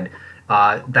triad,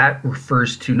 that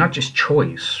refers to not just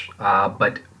choice,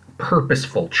 but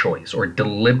purposeful choice or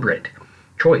deliberate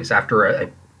choice after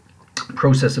a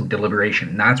process of deliberation.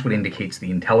 And that's what indicates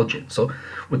the intelligence. So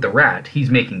with the rat,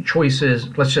 he's making choices.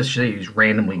 Let's just say he's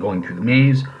randomly going through the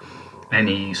maze and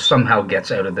he somehow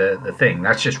gets out of the thing.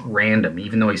 That's just random,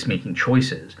 even though he's making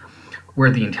choices. Where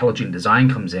the intelligent design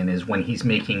comes in is when he's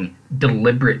making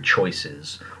deliberate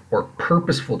choices or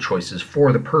purposeful choices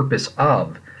for the purpose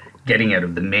of getting out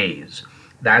of the maze.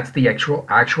 That's the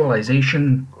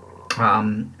actualization,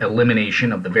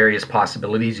 elimination of the various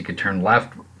possibilities. You could turn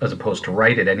left as opposed to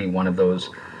right at any one of those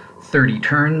 30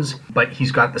 turns, but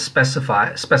he's got the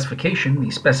specification,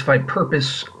 the specified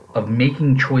purpose of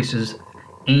making choices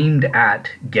aimed at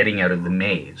getting out of the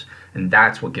maze, and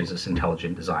that's what gives us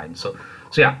intelligent design.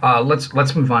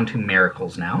 Let's move on to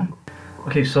miracles now.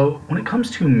 Okay, so when it comes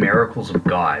to miracles of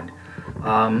God,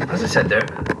 as I said,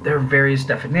 there are various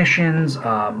definitions.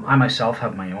 I myself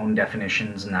have my own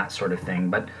definitions and that sort of thing,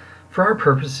 but for our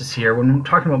purposes here, when we're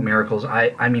talking about miracles,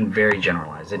 I mean very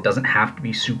generalized. It doesn't have to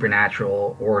be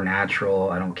supernatural or natural.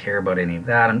 I don't care about any of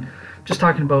that. I'm just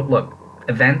talking about,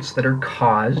 events that are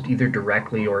caused either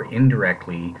directly or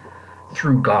indirectly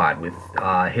through God, with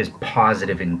his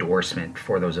positive endorsement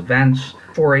for those events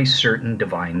for a certain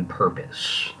divine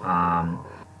purpose.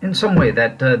 In some way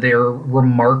that they are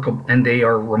remarkable, and they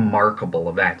are remarkable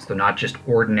events. They're not just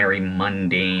ordinary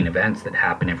mundane events that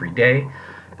happen every day.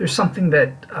 There's something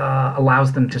that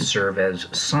allows them to serve as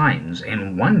signs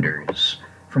and wonders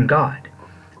from God.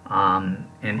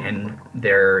 And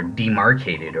they're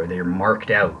demarcated, or they're marked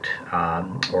out,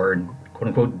 or quote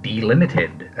unquote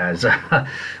delimited, as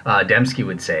Dembski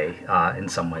would say in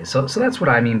some ways. So that's what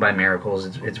I mean by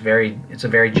miracles. It's a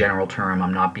very general term.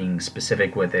 I'm not being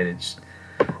specific with it.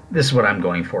 This is what I'm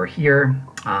going for here.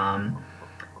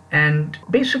 And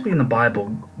basically in the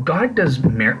Bible, God does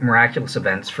miraculous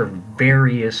events for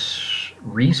various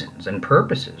reasons and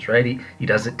purposes, right? He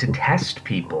does it to test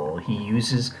people. He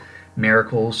uses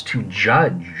miracles to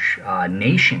judge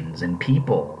nations and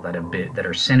people that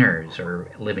are sinners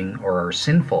or living or are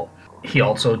sinful.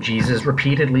 Jesus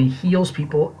repeatedly heals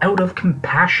people out of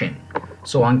compassion.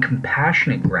 So on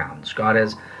compassionate grounds, God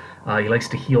he likes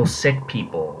to heal sick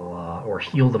people or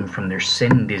heal them from their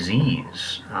sin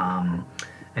disease.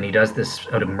 And he does this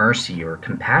out of mercy or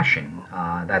compassion.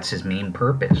 That's his main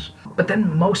purpose. But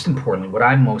then most importantly, what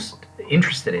I'm most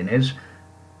interested in is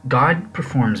God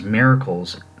performs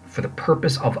miracles for the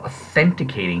purpose of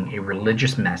authenticating a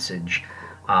religious message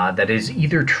that is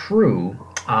either true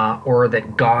or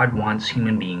that God wants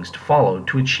human beings to follow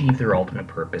to achieve their ultimate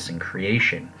purpose in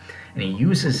creation. And he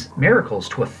uses miracles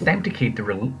to authenticate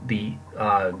the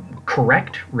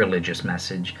correct religious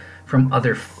message from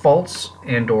other false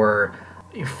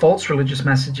religious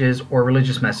messages or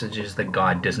religious messages that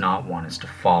God does not want us to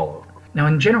follow. Now,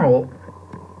 in general,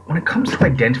 when it comes to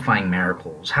identifying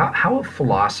miracles, how have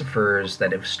philosophers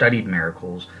that have studied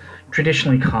miracles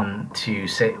traditionally come to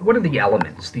say, what are the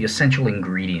elements, the essential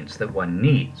ingredients that one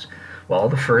needs? Well,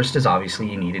 the first is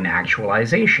obviously you need an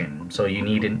actualization. So you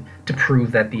need to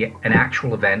prove that an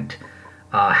actual event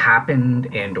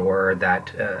happened and or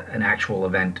that an actual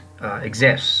event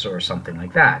exists or something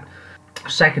like that.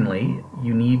 Secondly,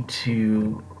 you need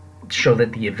to show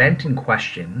that the event in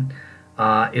question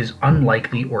is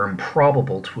unlikely or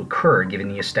improbable to occur given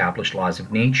the established laws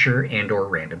of nature and or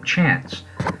random chance.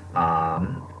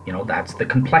 That's the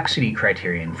complexity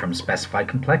criterion from specified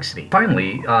complexity.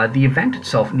 Finally, the event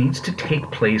itself needs to take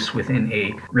place within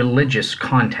a religious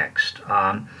context.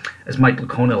 As Mike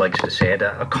Licona likes to say it,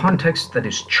 a context that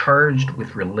is charged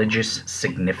with religious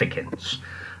significance.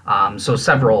 So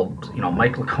several,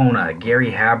 Mike Licona,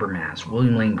 Gary Habermas,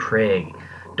 William Lane Craig,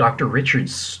 Dr. Richard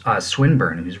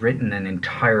Swinburne, who's written an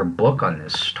entire book on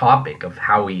this topic of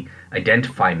how we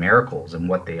identify miracles and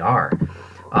what they are,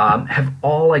 have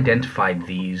all identified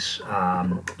these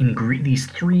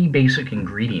three basic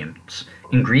ingredients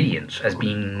as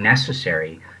being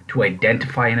necessary to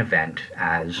identify an event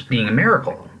as being a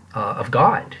miracle of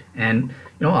God. And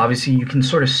obviously you can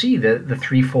sort of see the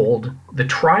threefold, the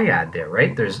triad there,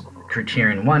 right? There's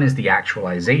criterion one is the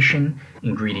actualization.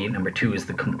 Ingredient number two is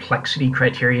the complexity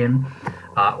criterion,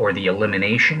 or the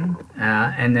elimination.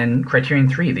 And then criterion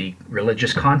three, the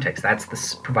religious context.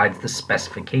 Provides the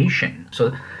specification.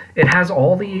 So it has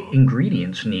all the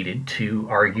ingredients needed to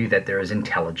argue that there is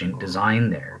intelligent design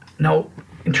there. Now,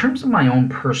 in terms of my own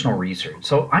personal research,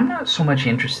 so I'm not so much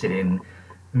interested in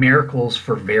miracles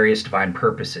for various divine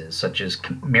purposes, such as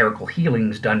miracle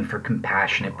healings done for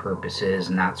compassionate purposes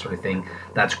and that sort of thing.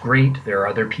 That's great. There are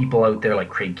other people out there like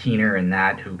Craig Keener and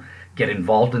that who get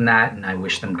involved in that, and I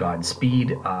wish them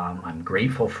Godspeed. I'm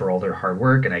grateful for all their hard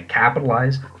work, and I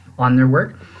capitalize on their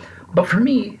work. But for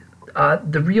me,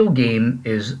 the real game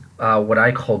is what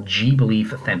I call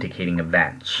G-belief authenticating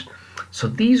events. So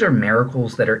these are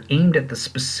miracles that are aimed at the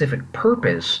specific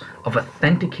purpose of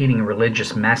authenticating a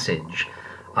religious message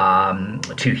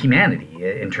to humanity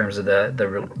in terms of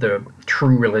the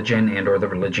true religion and or the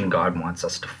religion God wants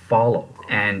us to follow.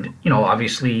 And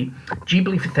obviously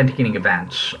G-belief authenticating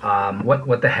events,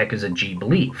 what the heck is a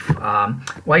G-belief? Well,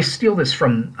 I steal this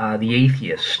from the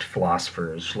atheist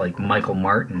philosophers like Michael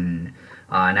Martin,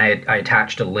 and I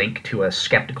attached a link to a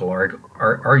skeptical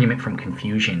argument from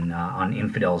confusion on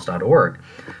infidels.org.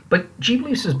 But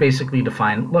G-beliefs is basically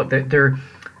defined, look, they're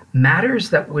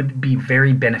matters that would be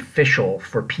very beneficial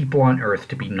for people on earth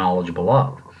to be knowledgeable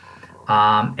of.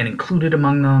 And included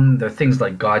among them, there are things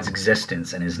like God's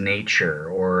existence and his nature,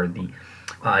 or the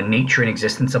nature and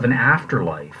existence of an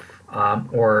afterlife,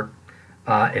 or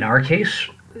in our case,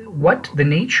 what the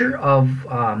nature of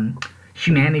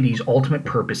humanity's ultimate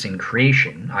purpose in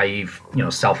creation, i.e.,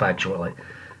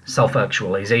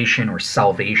 self-actualization or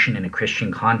salvation in a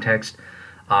Christian context.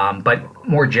 But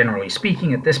more generally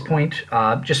speaking, at this point,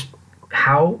 just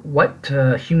what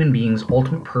human beings'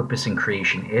 ultimate purpose in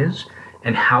creation is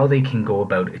and how they can go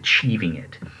about achieving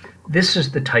it. This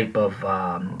is the type of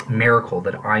miracle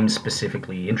that I'm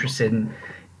specifically interested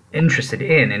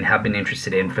in and have been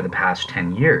interested in for the past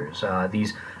 10 years.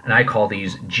 And I call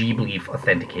these G-belief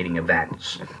authenticating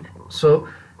events. So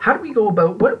how do we go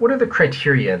about, what are the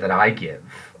criteria that I give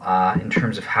in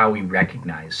terms of how we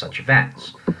recognize such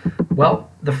events? Well,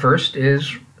 the first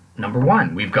is Number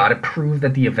one, we've got to prove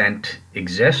that the event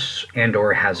exists and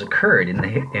or has occurred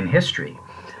in history.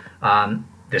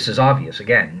 This is obvious.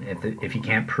 Again, if you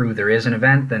can't prove there is an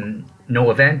event, then no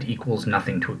event equals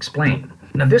nothing to explain.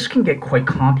 Now, this can get quite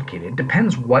complicated. It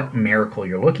depends what miracle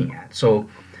you're looking at. So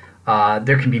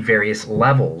there can be various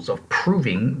levels of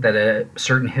proving that a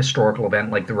certain historical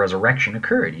event like the resurrection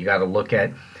occurred. You got to look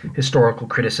at historical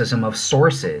criticism of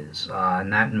sources,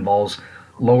 and that involves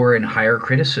lower and higher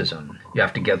criticism. You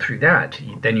have to get through that.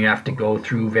 Then you have to go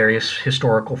through various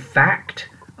historical factual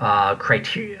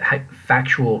criteria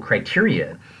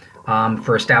criteria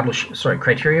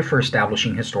for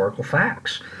establishing historical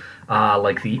facts,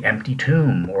 like the empty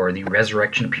tomb or the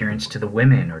resurrection appearance to the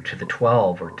women or to the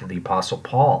 12 or to the Apostle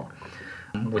Paul.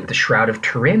 With the Shroud of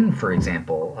Turin, for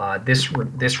example, this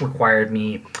required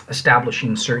me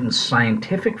establishing certain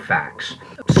scientific facts.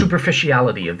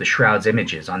 Superficiality of the Shroud's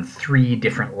images on 3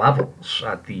 different levels,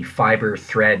 at the fiber,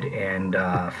 thread, and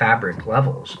fabric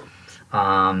levels.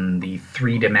 The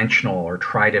 3-dimensional or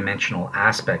tridimensional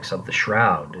aspects of the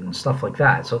Shroud and stuff like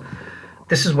that. So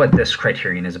this is what this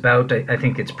criterion is about. I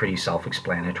think it's pretty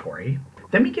self-explanatory.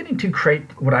 Then we get into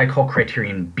what I call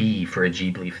criterion B for a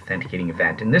G-belief authenticating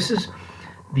event. And this is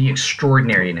the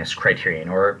extraordinariness criterion,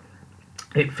 or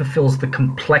it fulfills the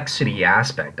complexity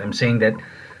aspect. I'm saying that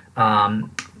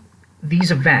these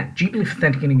G-belief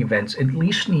authenticating events at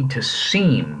least need to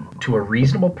seem to a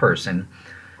reasonable person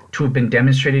to have been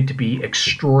demonstrated to be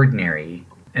extraordinary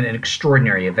and an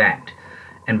extraordinary event.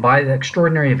 And by the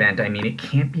extraordinary event, I mean it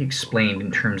can't be explained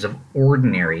in terms of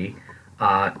ordinary,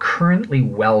 currently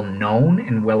well-known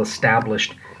and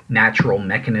well-established natural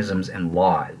mechanisms and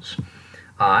laws.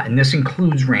 And this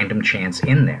includes random chance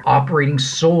in there, operating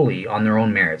solely on their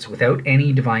own merits without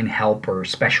any divine help or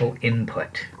special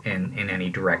input in any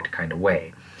direct kind of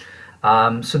way.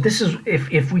 So this is,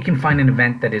 if we can find an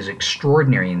event that is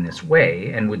extraordinary in this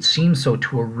way and would seem so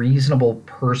to a reasonable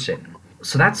person.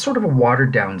 So that's sort of a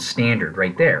watered down standard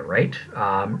right there, right?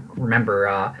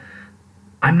 Remember,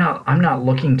 I'm not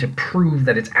looking to prove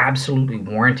that it's absolutely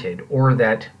warranted or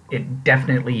that it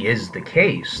definitely is the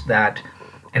case that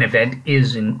an event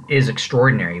is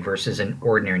extraordinary versus an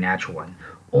ordinary natural one.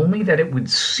 Only that it would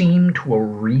seem to a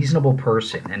reasonable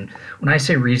person. And when I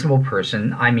say reasonable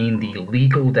person, I mean the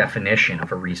legal definition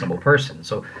of a reasonable person.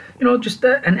 So, just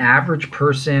an average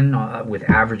person with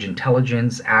average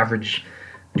intelligence, average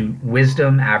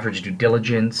wisdom, average due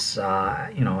diligence,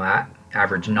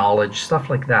 average knowledge, stuff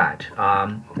like that.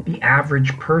 The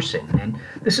average person. And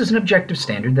this is an objective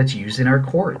standard that's used in our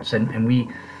courts. And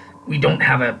we don't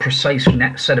have a precise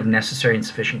set of necessary and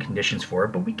sufficient conditions for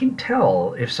it, but we can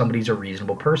tell if somebody's a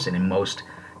reasonable person in most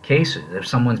cases, if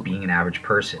someone's being an average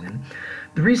person. And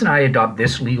the reason I adopt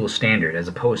this legal standard as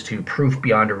opposed to proof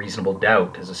beyond a reasonable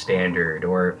doubt as a standard,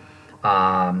 or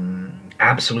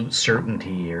absolute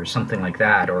certainty or something like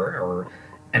that, or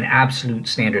an absolute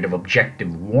standard of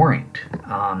objective warrant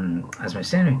as my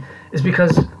standard, is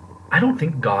because I don't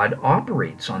think God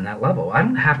operates on that level. I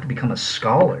don't have to become a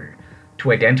scholar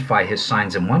to identify his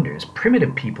signs and wonders.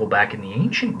 Primitive people back in the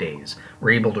ancient days were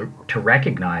able to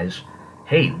recognize,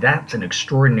 hey, that's an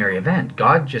extraordinary event.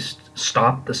 God just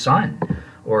stopped the sun,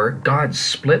 or God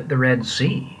split the Red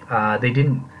Sea. They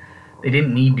didn't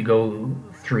need to go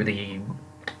through the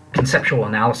conceptual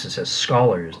analysis as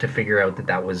scholars to figure out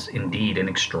that was indeed an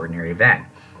extraordinary event.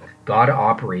 God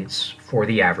operates for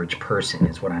the average person,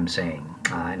 is what I'm saying,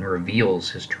 and reveals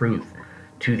his truth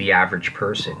to the average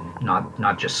person,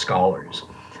 not just scholars.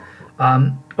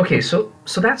 Okay, so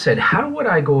that said, how would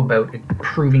I go about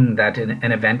proving that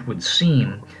an event would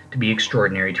seem to be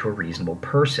extraordinary to a reasonable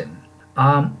person?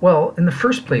 Well, in the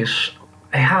first place,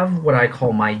 I have what I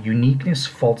call my uniqueness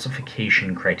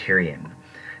falsification criterion.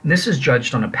 And this is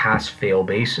judged on a pass-fail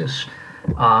basis.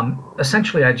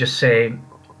 Essentially, I just say,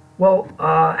 well,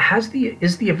 is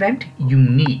the event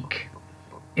unique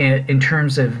in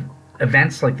terms of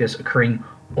events like this occurring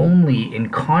only in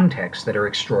contexts that are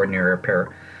extraordinary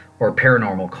or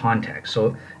paranormal context?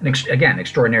 So again,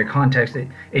 extraordinary context,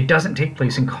 it doesn't take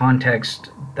place in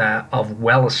context of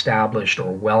well-established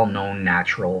or well-known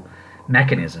natural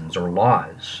mechanisms or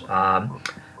laws.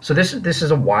 So this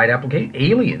is a wide application.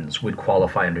 Aliens would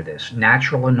qualify under this.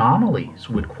 Natural anomalies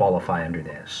would qualify under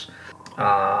this.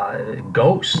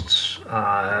 Ghosts,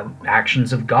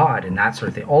 actions of God, and that sort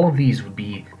of thing. All of these would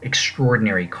be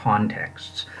extraordinary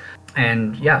contexts.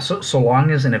 And yeah, so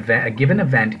long as a given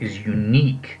event is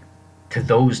unique to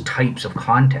those types of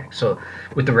contexts. So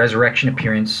with the resurrection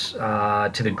appearance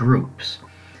to the groups,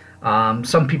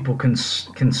 some people can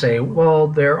say, well,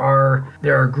 there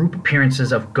are group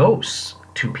appearances of ghosts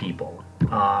to people,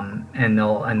 and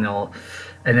they'll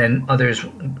And then others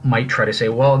might try to say,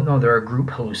 well, no, there are group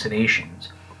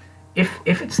hallucinations. If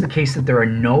it's the case that there are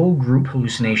no group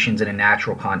hallucinations in a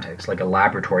natural context, like a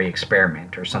laboratory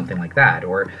experiment or something like that,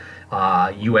 or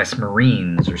U.S.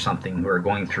 Marines or something who are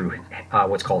going through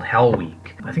what's called Hell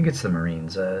Week. I think it's the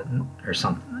Marines or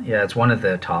something. Yeah, it's one of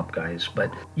the top guys.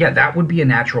 But yeah, that would be a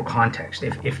natural context.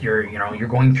 If you're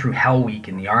going through Hell Week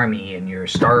in the army and you're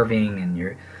starving and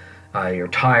you're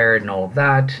tired and all of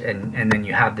that, and then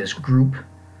you have this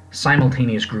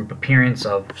simultaneous group appearance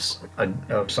of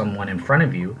someone in front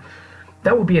of you,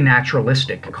 that would be a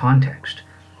naturalistic context.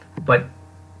 But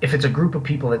if it's a group of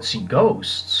people that see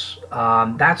ghosts,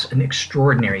 that's an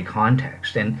extraordinary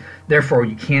context, and therefore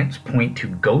you can't point to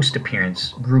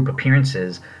group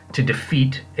appearances to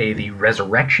defeat the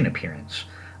resurrection appearance.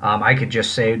 I could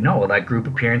just say, no, that group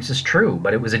appearance is true,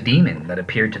 but it was a demon that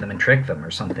appeared to them and tricked them, or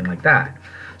something like that.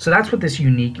 So that's what this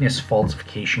uniqueness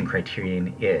falsification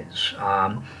criterion is.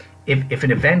 If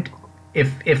an event,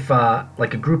 if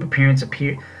like a group appearance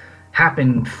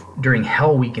happened during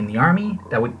Hell Week in the army,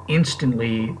 that would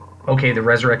instantly, okay, the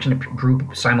resurrection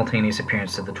group simultaneous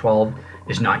appearance of the 12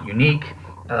 is not unique.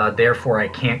 Therefore, I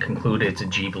can't conclude it's a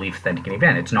G-belief authentic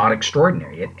event. It's not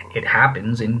extraordinary. It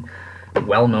happens in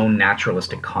well-known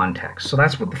naturalistic contexts. So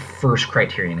that's what the first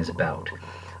criterion is about.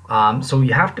 So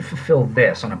you have to fulfill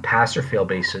this on a pass or fail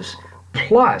basis,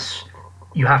 plus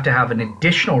you have to have an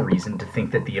additional reason to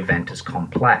think that the event is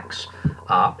complex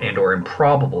and or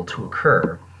improbable to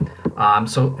occur.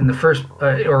 So in the first,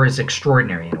 or is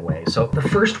extraordinary in a way. So the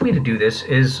first way to do this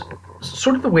is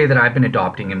sort of the way that I've been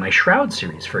adopting in my Shroud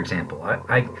series, for example.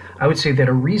 I would say that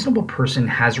a reasonable person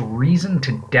has reason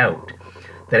to doubt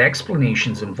that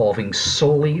explanations involving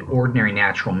solely ordinary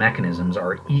natural mechanisms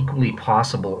are equally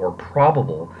possible or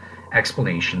probable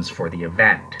explanations for the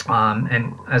event.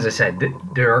 And as I said,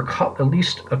 there are at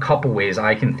least a couple ways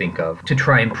I can think of to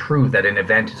try and prove that an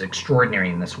event is extraordinary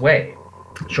in this way,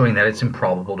 showing that it's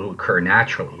improbable to occur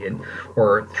naturally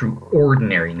or through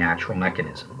ordinary natural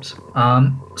mechanisms.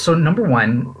 So number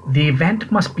one, the event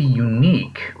must be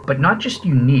unique, but not just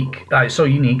unique, so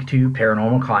unique to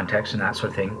paranormal context and that sort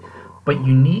of thing, but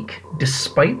unique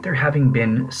despite there having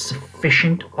been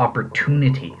sufficient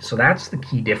opportunity. So that's the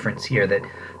key difference here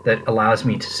that allows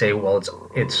me to say, well,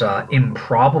 it's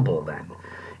improbable then.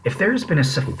 If there's been a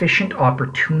sufficient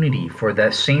opportunity for the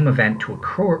same event to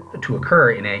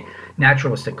occur in a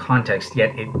naturalistic context,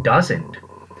 yet it doesn't,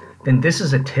 then this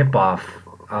is a tip-off,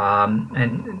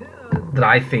 and that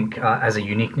I think as a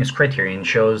uniqueness criterion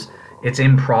shows it's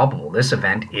improbable. This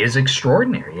event is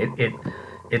extraordinary.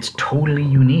 It's totally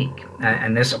unique,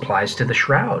 and this applies to the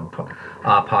Shroud,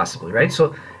 possibly, right?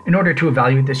 So in order to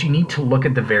evaluate this, you need to look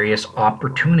at the various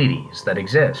opportunities that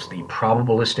exist, the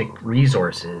probabilistic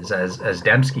resources, as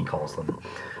Dembski calls them.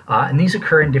 And these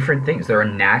occur in different things. There are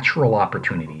natural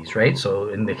opportunities, right? So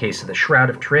in the case of the Shroud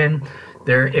of Turin,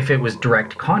 if it was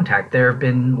direct contact, there have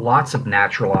been lots of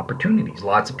natural opportunities.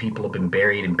 Lots of people have been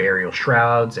buried in burial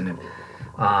shrouds and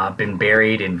have been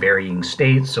buried in varying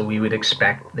states, so we would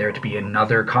expect there to be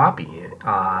another copy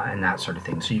and that sort of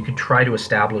thing. So you could try to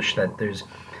establish that there's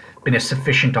been a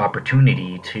sufficient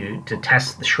opportunity to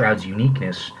test the Shroud's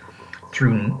uniqueness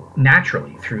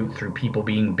through people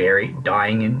being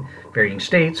dying in varying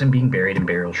states and being buried in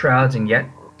burial shrouds, and yet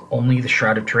only the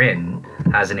Shroud of Turin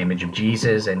has an image of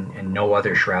Jesus and no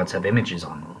other shrouds have images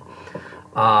on them.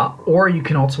 Or you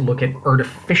can also look at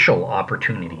artificial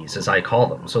opportunities, as I call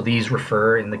them. So these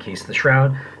refer, in the case of the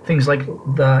Shroud, things like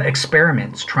the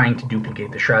experiments trying to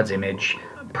duplicate the Shroud's image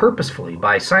purposefully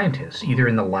by scientists, either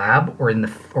in the lab or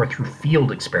through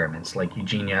field experiments like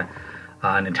Eugenia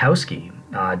Natowski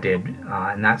did,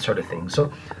 and that sort of thing.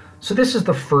 So this is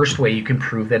the first way you can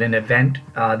prove that an event,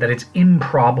 that it's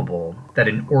improbable that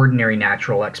an ordinary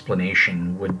natural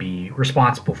explanation would be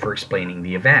responsible for explaining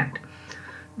the event.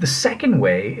 The second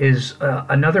way is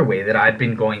another way that I've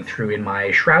been going through in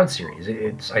my Shroud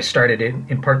series. I started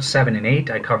in parts 7 and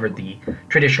 8, I covered the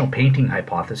traditional painting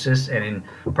hypothesis, and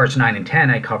in parts 9 and 10,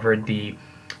 I covered the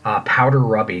powder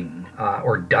rubbing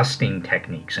or dusting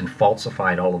techniques and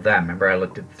falsified all of them. Remember, I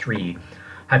looked at 3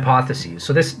 hypotheses.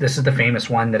 So this is the famous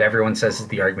one that everyone says is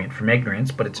the argument from ignorance,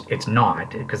 but it's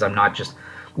not, because I'm not just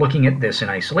looking at this in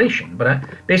isolation, but I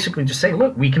basically just say,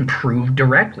 look, we can prove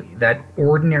directly that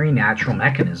ordinary natural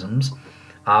mechanisms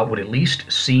would at least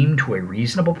seem to a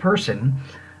reasonable person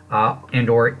and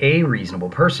or a reasonable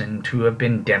person to have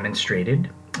been demonstrated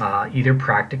either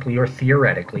practically or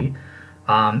theoretically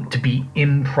to be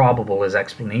improbable as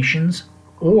explanations,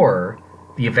 or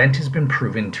the event has been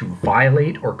proven to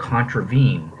violate or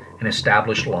contravene an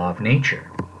established law of nature.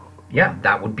 yeah,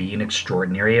 that would be an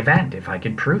extraordinary event if I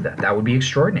could prove that. That would be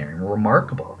extraordinary and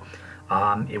remarkable.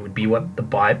 It would be what the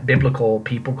biblical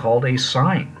people called a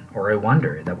sign or a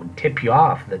wonder that would tip you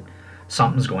off that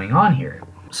something's going on here.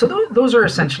 So those are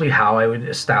essentially how I would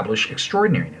establish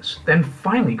extraordinariness. Then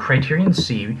finally, criterion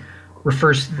C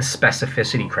refers to the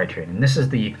specificity criterion, and this is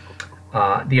the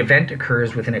event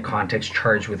occurs within a context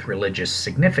charged with religious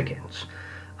significance.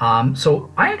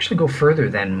 So I actually go further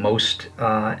than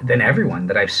than everyone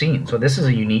that I've seen. So this is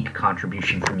a unique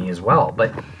contribution for me as well.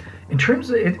 But in terms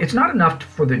of, it's not enough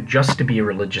for there just to be a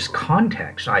religious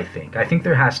context, I think. I think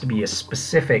there has to be a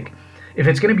specific, if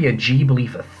it's going to be a G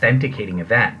belief authenticating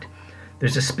event,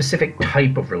 there's a specific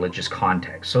type of religious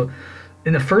context. So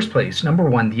in the first place, number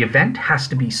one, the event has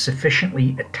to be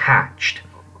sufficiently attached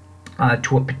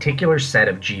to a particular set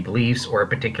of G beliefs or a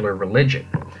particular religion.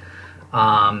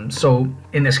 So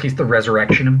in this case, the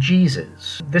resurrection of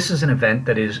Jesus. This is an event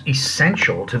that is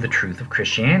essential to the truth of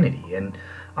Christianity. And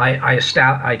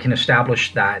I can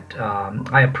establish that.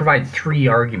 I provide three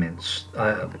arguments.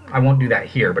 I won't do that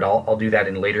here, but I'll do that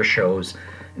in later shows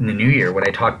in the new year when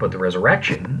I talk about the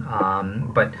resurrection.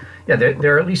 But yeah,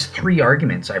 there are at least three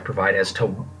arguments I provide as to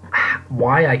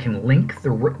why I can link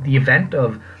the event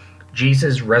of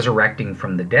Jesus resurrecting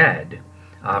from the dead.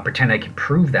 Pretend I can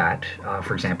prove that,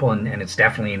 for example, and it's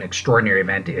definitely an extraordinary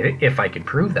event if I could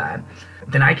prove that,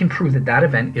 then I can prove that that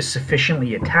event is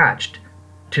sufficiently attached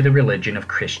to the religion of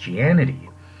Christianity.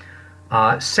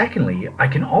 Secondly, I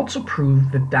can also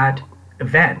prove that that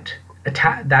event,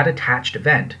 that attached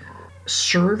event,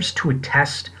 serves to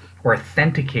attest or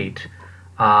authenticate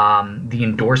the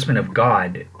endorsement of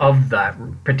God of that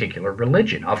particular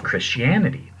religion, of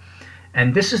Christianity.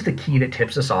 And this is the key that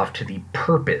tips us off to the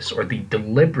purpose or the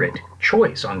deliberate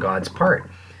choice on God's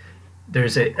part.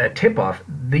 There's a tip-off.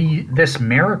 This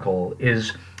miracle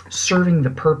is serving the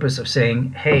purpose of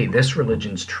saying, hey, this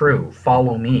religion's true,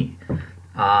 follow me.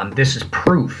 This is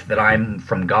proof that I'm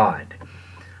from God,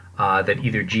 that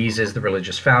either Jesus, the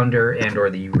religious founder, and or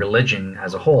the religion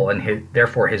as a whole, and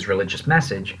therefore his religious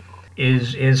message,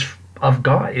 is of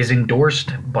God, is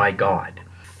endorsed by God.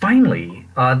 Finally,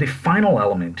 the final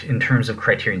element in terms of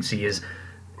criterion C is,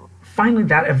 finally,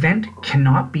 that event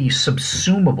cannot be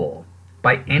subsumable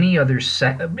by any other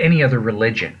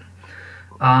religion.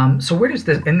 So where does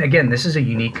this, and again, this is a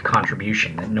unique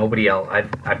contribution that nobody else,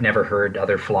 I've never heard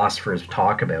other philosophers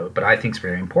talk about, but I think it's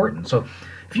very important. So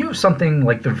if you have something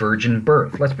like the virgin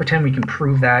birth, let's pretend we can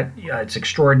prove that it's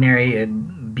extraordinary,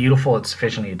 and beautiful, it's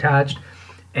sufficiently attached,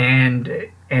 and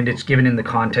it's given in the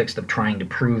context of trying to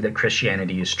prove that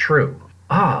Christianity is true.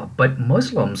 But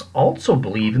Muslims also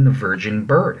believe in the virgin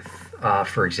birth,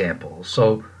 for example.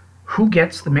 So who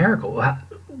gets the miracle?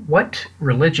 What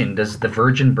religion does the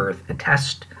virgin birth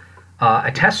attest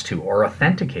to or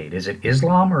authenticate? Is it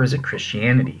Islam or is it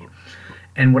Christianity?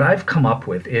 And what I've come up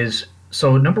with is,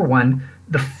 so number one,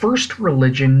 the first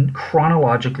religion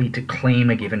chronologically to claim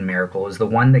a given miracle is the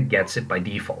one that gets it by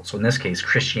default. So in this case,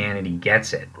 Christianity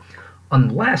gets it.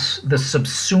 Unless the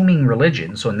subsuming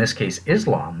religion, so in this case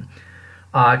Islam,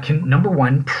 can, number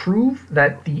one, prove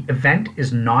that the event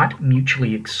is not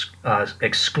mutually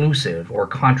exclusive or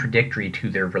contradictory to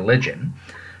their religion.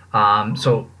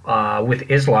 So with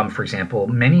Islam, for example,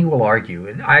 many will argue,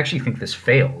 and I actually think this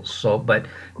fails, but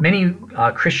many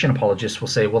Christian apologists will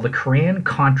say, well, the Quran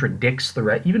contradicts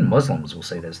even Muslims will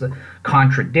say this, that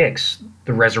contradicts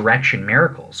the resurrection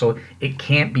miracle. So it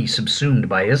can't be subsumed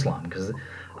by Islam, because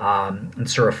in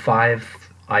Surah 5,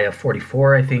 Ayah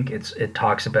 44, I think it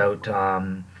talks about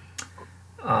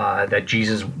that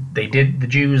Jesus, the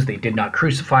Jews did not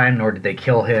crucify him, nor did they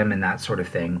kill him, and that sort of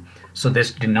thing. So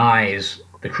this denies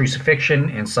the crucifixion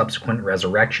and subsequent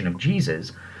resurrection of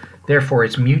Jesus. Therefore,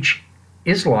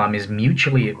 Islam is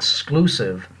mutually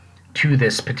exclusive to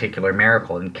this particular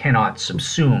miracle and cannot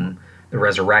subsume the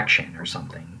resurrection or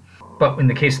something. But in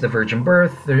the case of the virgin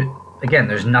birth, again,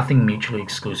 there's nothing mutually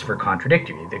exclusive or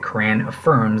contradictory. The Quran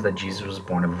affirms that Jesus was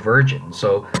born of a virgin.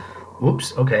 So,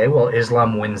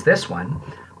 Islam wins this one.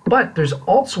 But there's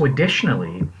also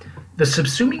additionally, the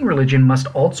subsuming religion must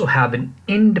also have an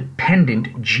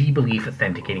independent G-belief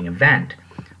authenticating event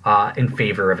in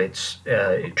favor of its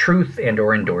truth and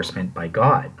or endorsement by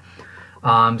God.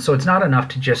 So it's not enough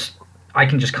to I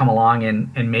can just come along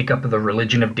and make up the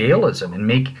religion of Deism and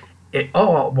make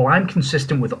I'm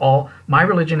consistent with my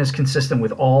religion is consistent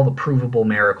with all the provable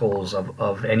miracles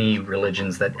of any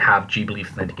religions that have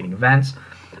G-belief authenticating events.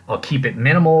 I'll keep it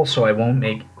minimal, so I won't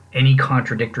make any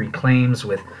contradictory claims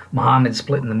with Muhammad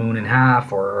splitting the moon in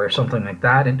half or something like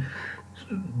that. And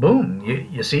boom,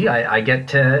 you see, I get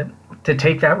to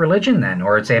take that religion then,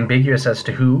 or it's ambiguous as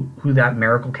to who that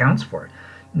miracle counts for.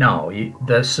 No,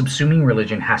 the subsuming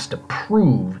religion has to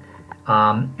prove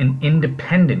an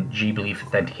independent G belief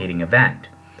authenticating event.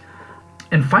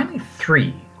 And finally,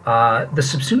 three, the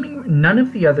subsuming, none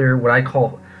of the other, what I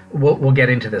call, we'll get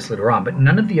into this later on, but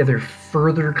none of the other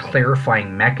further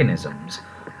clarifying mechanisms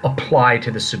apply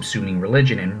to the subsuming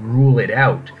religion and rule it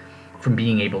out from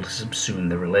being able to subsume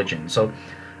the religion. So,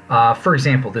 for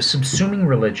example, the subsuming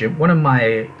religion, one of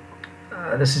my,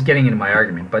 this is getting into my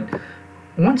argument, but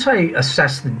once I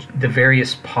assess the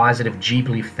various positive G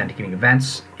belief authenticating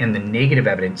events and the negative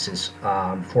evidences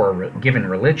for a given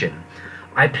religion,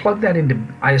 I plug that into,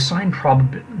 I assign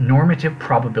normative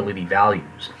probability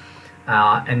values.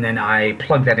 And then I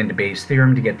plug that into Bayes'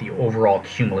 theorem to get the overall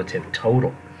cumulative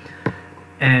total.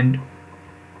 And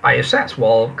I assess,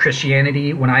 well,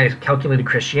 Christianity, when I calculated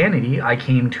Christianity, I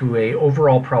came to a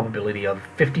overall probability of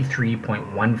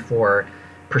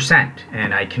 53.14%,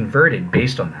 and I converted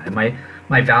based on that. And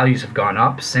my values have gone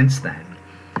up since then.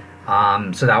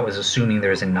 So that was assuming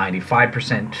there's a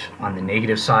 95% on the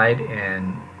negative side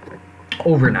and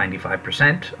over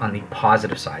 95% on the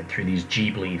positive side through these G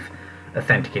belief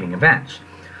authenticating events.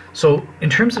 So in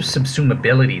terms of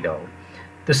subsumability, though,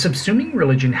 the subsuming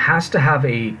religion has to have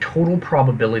a total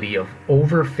probability of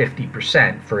over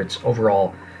 50% for its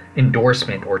overall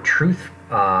endorsement or truth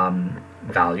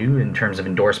value in terms of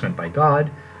endorsement by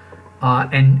God,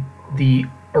 and the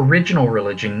original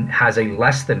religion has a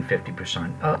less than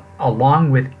 50%, along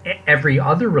with every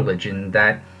other religion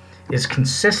that is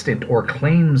consistent or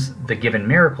claims the given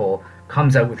miracle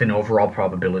comes out with an overall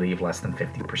probability of less than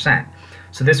 50%.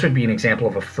 So this would be an example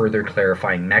of a further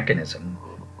clarifying mechanism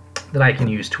that I can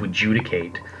use to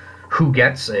adjudicate who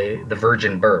gets the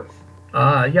virgin birth.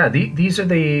 These are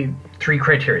the three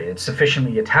criteria. It's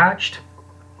sufficiently attached,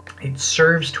 it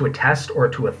serves to attest or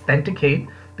to authenticate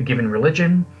the given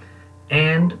religion,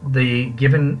 and the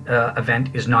given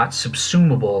event is not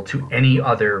subsumable to any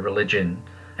other religion.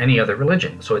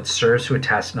 So it serves to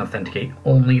attest and authenticate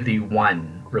only the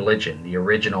one religion, the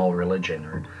original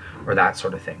religion, or that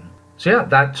sort of thing. So yeah,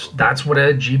 that's what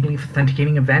a G belief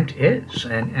authenticating event is,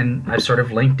 and I've sort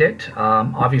of linked it.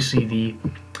 Obviously,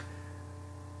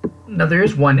 now there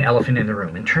is one elephant in the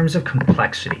room in terms of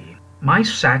complexity. My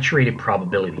saturated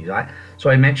probabilities.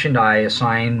 So I mentioned I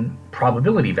assign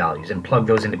probability values and plug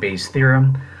those into Bayes'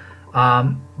 theorem.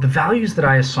 The values that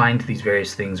I assign to these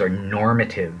various things are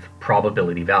normative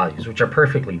probability values, which are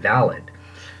perfectly valid.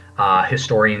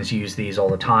 Historians use these all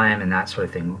the time and that sort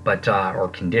of thing, but or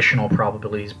conditional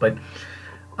probabilities. But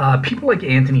people like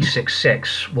Anthony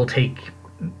 6.6 will take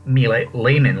me, like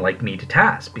laymen like me, to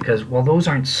task because, well, those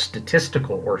aren't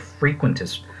statistical or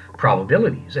frequentist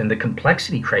probabilities, and the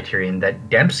complexity criterion that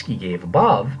Dembski gave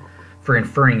above for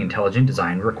inferring intelligent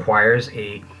design requires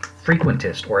a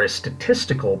frequentist or a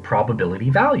statistical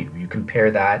probability value. You compare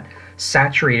that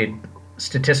saturated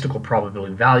statistical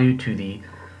probability value to the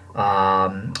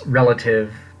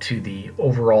relative to the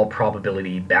overall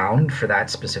probability bound for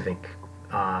that specific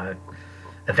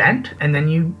event, and then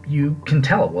you can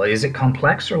tell, well, is it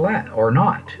complex or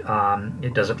not?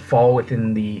 It doesn't fall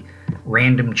within the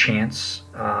random chance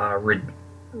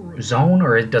zone,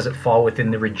 or does it fall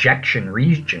within the rejection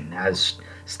region, as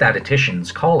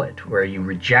statisticians call it, where you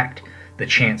reject the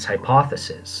chance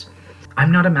hypothesis.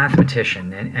 I'm not a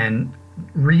mathematician, and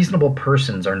reasonable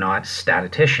persons are not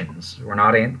statisticians.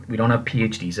 We don't have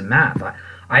PhDs in math.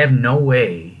 I have no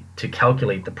way to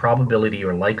calculate the probability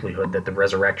or likelihood that the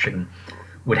resurrection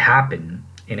would happen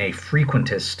in a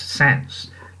frequentist sense,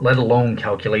 let alone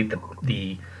calculate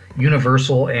the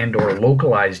universal and or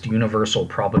localized universal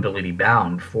probability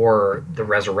bound for the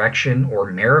resurrection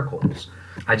or miracles.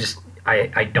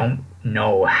 I don't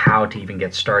know how to even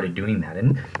get started doing that.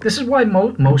 And this is why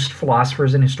most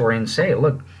philosophers and historians say,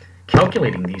 look,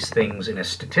 calculating these things in a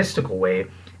statistical way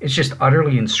is just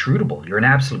utterly inscrutable. You're an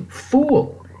absolute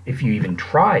fool if you even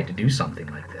try to do something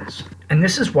like this. And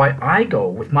this is why I go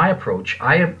with my approach.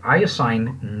 I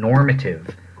assign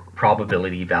normative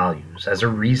probability values as a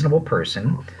reasonable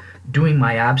person, doing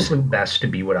my absolute best to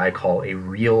be what I call a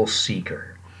real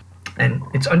seeker. And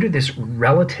it's under this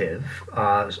relative,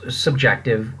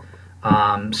 subjective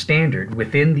standard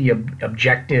within the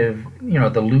objective,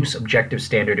 the loose objective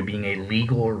standard of being a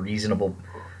legal, reasonable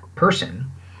person,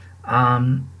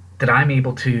 that I'm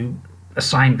able to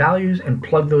assign values and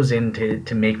plug those in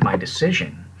to make my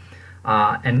decision.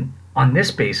 And on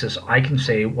this basis, I can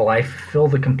say, well, I fulfill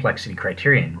the complexity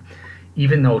criterion,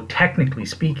 even though technically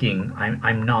speaking,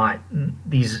 I'm not,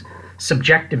 these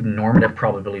subjective normative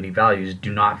probability values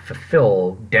do not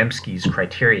fulfill Dembski's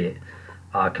criteria,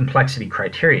 complexity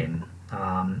criterion.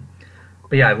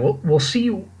 But yeah, we'll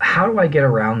see how do I get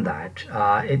around that.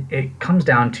 It comes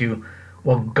down to,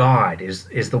 well, God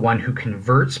is the one who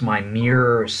converts my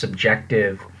mere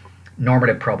subjective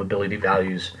normative probability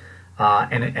values,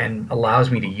 and allows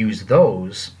me to use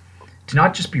those to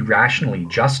not just be rationally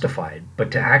justified, but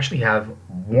to actually have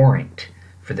warrant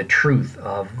for the truth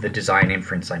of the design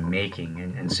inference I'm making,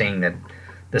 and saying that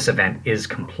this event is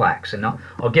complex. And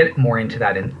I'll get more into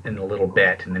that in a little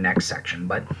bit in the next section.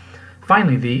 But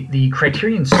finally, the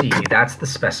criterion C, that's the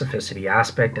specificity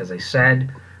aspect, as I said.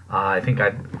 I think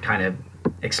I've kind of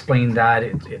explained that.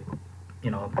 It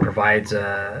provides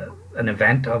an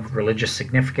event of religious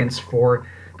significance for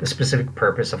the specific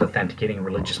purpose of authenticating a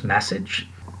religious message.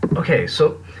 Okay,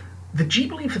 so the G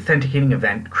belief authenticating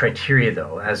event criteria,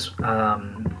 though, as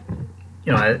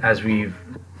as we've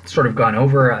sort of gone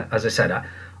over, as I said,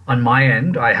 on my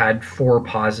end, I had 4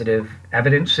 positive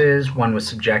evidences. 1 was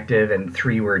subjective, and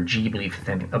 3 were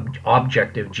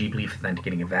objective G belief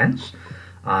authenticating events.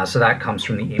 So that comes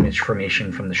from the image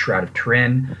formation from the Shroud of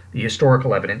Turin, the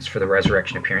historical evidence for the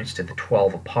resurrection appearance to the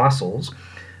 12 apostles,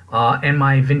 and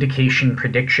my vindication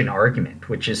prediction argument,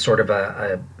 which is sort of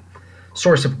a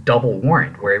source of double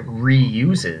warrant, where it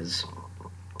reuses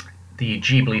the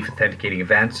G belief authenticating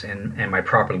events and my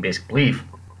properly based belief,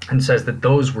 and says that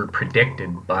those were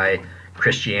predicted by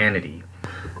Christianity.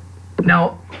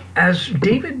 Now, as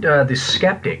David the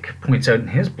Skeptic points out in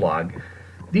his blog,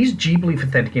 these G belief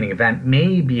authenticating event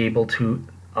may be able to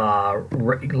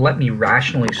let me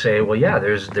rationally say, well, yeah,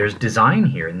 there's design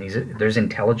here, and there's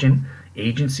intelligent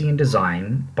agency and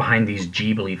design behind these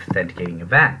G belief authenticating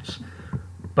events.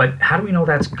 But how do we know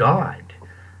that's God,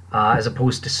 as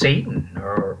opposed to Satan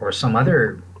or some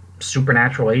other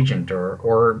supernatural agent,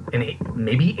 or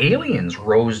maybe aliens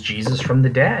rose Jesus from the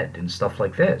dead and stuff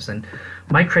like this? And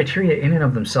my criteria in and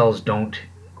of themselves don't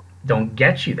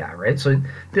get you that, right? So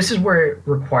this is where it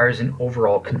requires an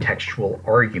overall contextual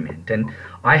argument. And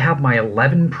I have my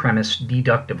 11 premise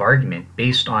deductive argument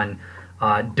based on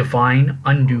divine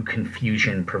undue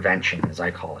confusion prevention, as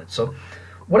I call it. So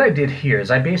what I did here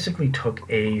is I basically took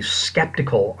a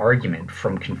skeptical argument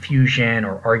from confusion,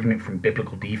 or argument from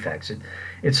biblical defects.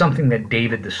 It's something that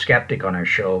David the Skeptic on our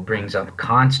show brings up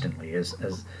constantly, as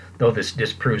though this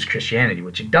disproves Christianity,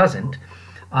 which it doesn't.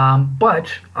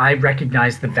 But I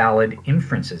recognize the valid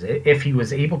inferences. If he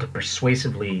was able to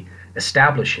persuasively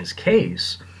establish his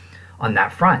case on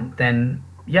that front, then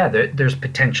yeah, there's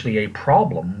potentially a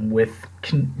problem with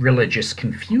religious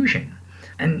confusion.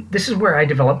 And this is where I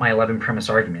develop my 11 premise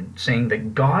argument, saying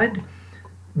that God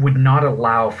would not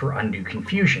allow for undue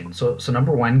confusion. So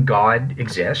number 1, God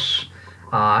exists,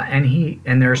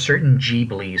 and there are certain G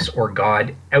beliefs or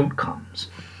God outcomes.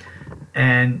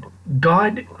 And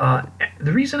God,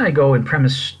 the reason I go in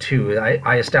premise 2,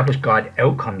 I establish God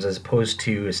outcomes as opposed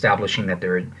to establishing that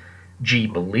there are G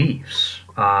beliefs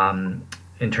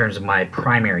in terms of my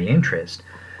primary interest,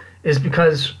 is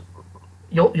because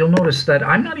you'll notice that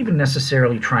I'm not even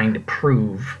necessarily trying to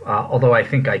prove, although I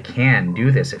think I can do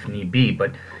this if need be,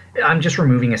 but I'm just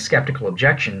removing a skeptical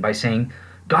objection by saying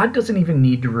God doesn't even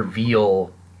need to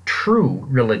reveal true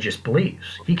religious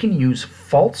beliefs. He can use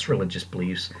false religious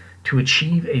beliefs to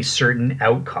achieve a certain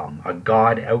outcome, a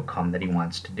God outcome that he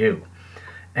wants to do.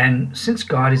 And since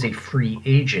God is a free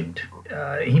agent,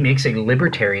 he makes a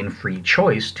libertarian free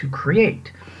choice to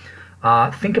create.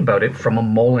 Think about it from a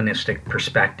Molinistic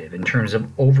perspective in terms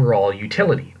of overall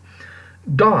utility.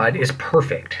 God is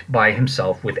perfect by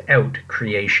himself without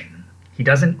creation. He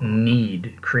doesn't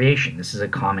need creation. This is a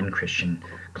common Christian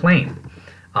claim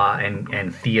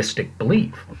and theistic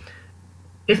belief.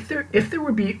 If there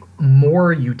would be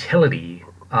more utility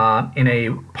in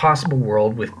a possible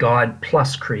world with God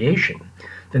plus creation,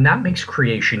 then that makes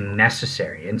creation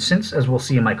necessary. And since, as we'll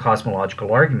see in my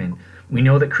cosmological argument, we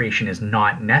know that creation is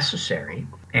not necessary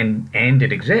and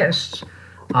it exists,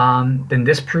 then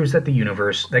this proves that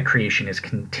that creation is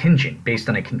contingent, based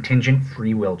on a contingent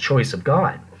free will choice of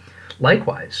God.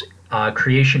 Likewise,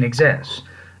 creation exists.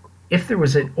 If there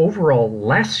was an overall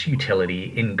less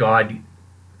utility in God,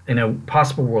 in a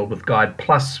possible world with God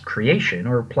plus creation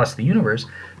or plus the universe,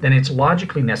 then it's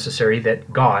logically necessary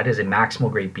that God, as a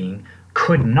maximal great being,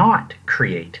 could not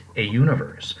create a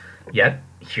universe. Yet,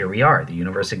 here we are. The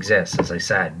universe exists, as I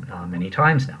said many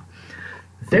times now.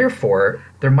 Therefore,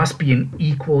 there must be an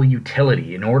equal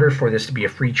utility in order for this to be a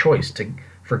free choice,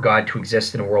 for God to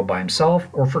exist in a world by himself,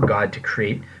 or for God to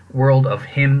create a world of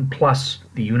him plus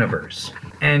the universe.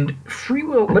 And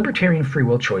libertarian free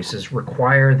will choices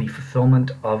require the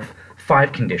fulfillment of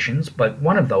 5 conditions, but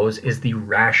one of those is the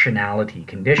rationality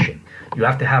condition. You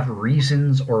have to have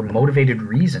reasons or motivated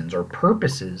reasons or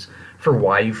purposes for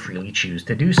why you freely choose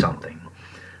to do something.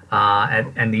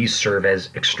 and these serve as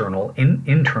external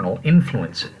internal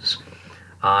influences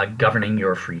governing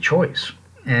your free choice.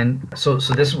 And so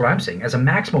this is what I'm saying. As a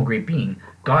maximal great being,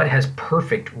 God has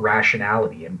perfect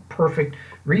rationality and perfect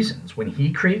reasons. When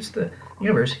he creates the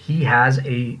universe, he has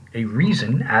a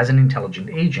reason as an intelligent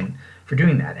agent for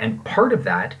doing that. And part of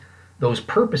that, those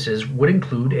purposes would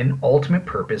include an ultimate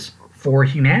purpose for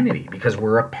humanity, because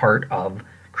we're a part of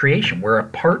creation. We're a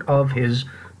part of his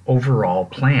overall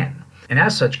plan. And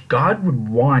as such, God would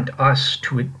want us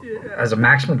to, as a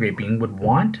maximal great being, would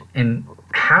want and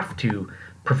have to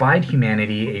provide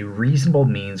humanity a reasonable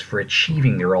means for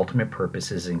achieving their ultimate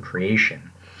purposes in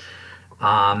creation.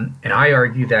 And I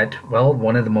argue that, well,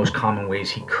 one of the most common ways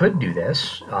he could do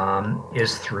this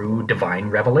is through divine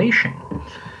revelation.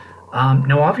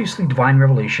 Now, obviously, divine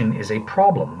revelation is a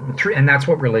problem, and that's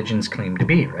what religions claim to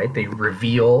be, right? They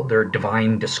reveal their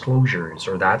divine disclosures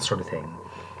or that sort of thing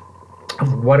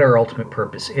of what our ultimate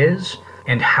purpose is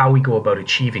and how we go about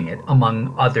achieving it,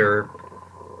 among other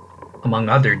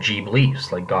G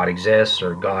beliefs, like God exists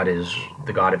or God is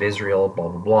the God of Israel, blah,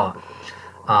 blah, blah.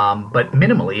 But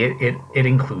minimally, it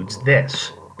includes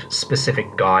this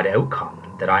specific God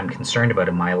outcome that I'm concerned about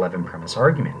in my 11 premise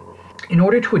argument. In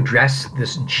order to address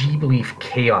this G belief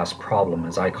chaos problem,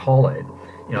 as I call it,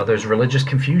 there's religious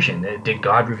confusion. Did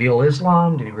God reveal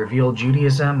Islam? Did he reveal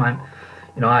Judaism?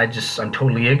 I'm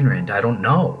totally ignorant. I don't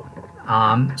know.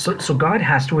 So God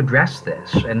has to address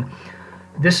this. And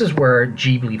this is where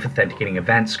G belief authenticating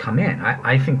events come in.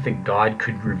 I think that God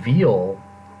could reveal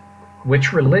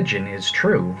which religion is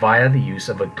true via the use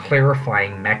of a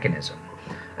clarifying mechanism.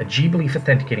 A G belief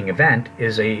authenticating event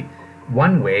is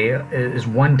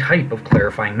one type of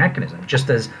clarifying mechanism, just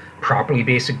as properly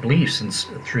basic beliefs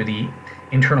through the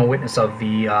internal witness of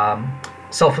the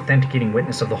self-authenticating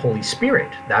witness of the Holy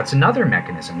Spirit. That's another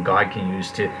mechanism God can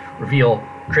use to reveal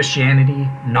Christianity,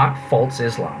 not false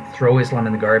Islam. Throw Islam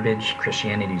in the garbage,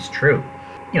 Christianity's true.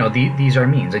 These are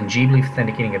means, and G belief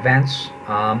authenticating events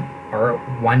are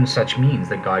one such means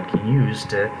that God can use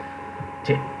to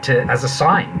as a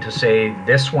sign to say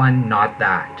this one, not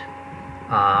that,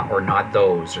 or not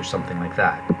those, or something like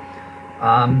that.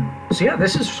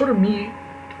 This is sort of me.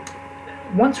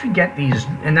 Once we get these,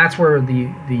 and that's where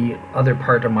the other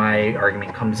part of my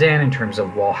argument comes in terms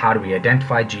of, well, how do we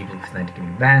identify G belief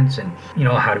authenticating events, and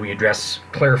how do we address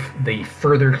the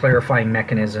further clarifying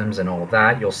mechanisms and all of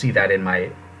that. You'll see that in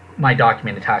my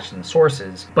document attached in the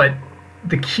sources. But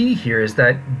the key here is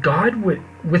that God would,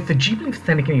 with the G belief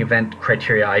authenticating event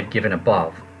criteria I've given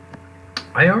above,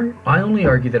 I only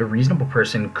argue that a reasonable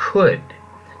person could,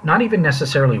 not even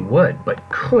necessarily would, but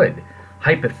could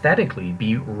hypothetically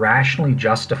be rationally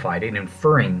justified in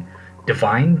inferring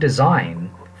divine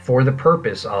design for the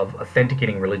purpose of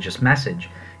authenticating religious message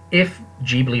if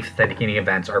G belief authenticating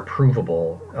events are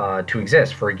provable to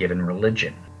exist for a given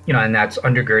religion. And that's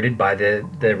undergirded by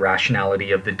the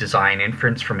rationality of the design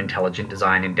inference from intelligent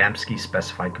design and Dembski's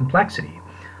specified complexity.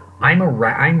 I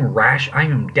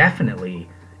am definitely,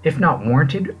 if not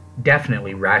warranted,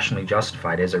 definitely rationally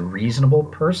justified as a reasonable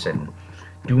person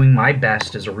doing my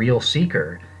best as a real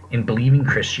seeker in believing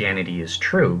Christianity is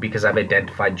true because I've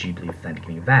identified G belief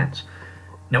authenticating events.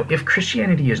 Now, if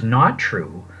Christianity is not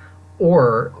true,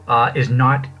 or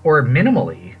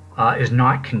minimally is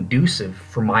not conducive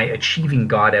for my achieving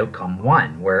God outcome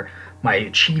 1, where my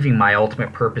achieving my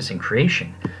ultimate purpose in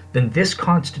creation, then this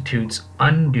constitutes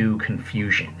undue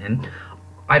confusion. And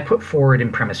I put forward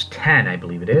in premise 10, I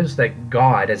believe it is, that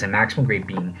God, as a maximal great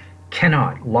being,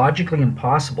 cannot, logically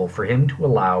impossible for him to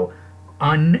allow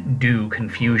undue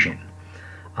confusion.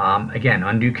 Again,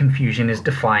 undue confusion is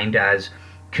defined as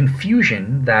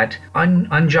confusion that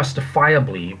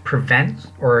unjustifiably prevents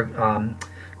or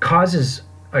causes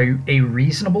a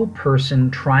reasonable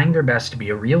person trying their best to be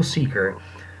a real seeker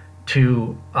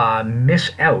to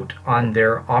miss out on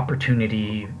their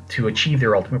opportunity to achieve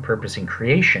their ultimate purpose in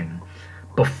creation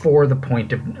before the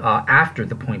point of after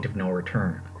the point of no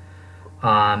return.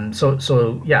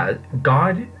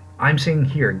 God, I'm saying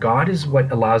here, God is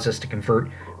what allows us to convert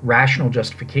rational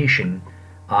justification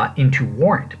into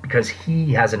warrant, because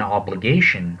he has an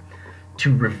obligation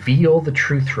to reveal the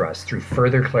truth for us through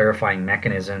further clarifying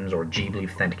mechanisms or G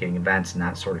belief authenticating events and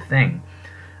that sort of thing.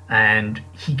 And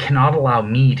he cannot allow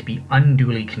me to be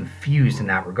unduly confused in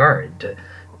that regard, to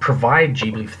provide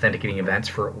G belief authenticating events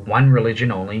for one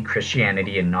religion only,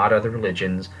 Christianity, and not other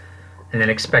religions, and then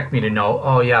expect me to know,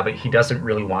 oh yeah, but he doesn't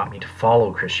really want me to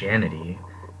follow Christianity.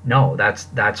 No,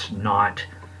 that's not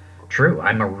true.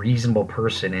 I'm a reasonable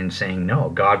person in saying, no,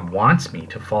 God wants me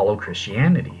to follow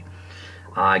Christianity,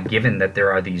 given that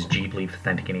there are these G belief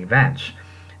authenticating events.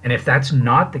 And if that's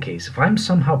not the case, if I'm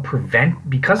somehow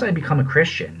because I become a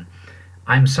Christian,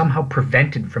 I'm somehow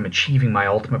prevented from achieving my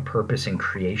ultimate purpose in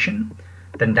creation,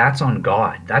 then that's on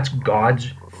God. That's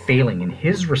God's failing in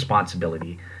his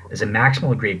responsibility as a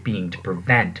maximally great being to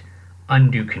prevent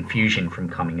undue confusion from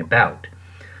coming about.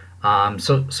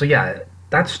 So yeah,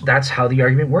 that's how the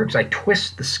argument works. I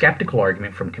twist the skeptical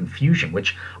argument from confusion,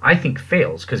 which I think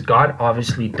fails, because God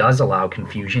obviously does allow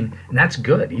confusion, and that's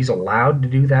good. He's allowed to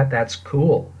do that. That's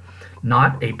cool.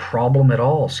 Not a problem at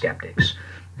all, skeptics.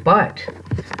 But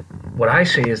what I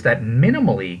say is that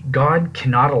minimally, God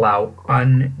cannot allow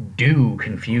undue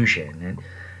confusion,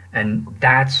 and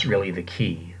that's really the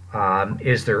key.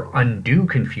 Is there undue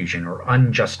confusion or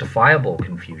unjustifiable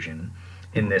confusion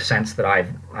in the sense that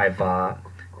I've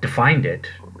defined it,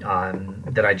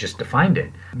 that I just defined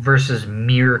it, versus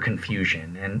mere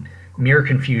confusion? And mere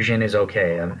confusion is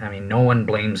okay. I mean, no one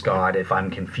blames God if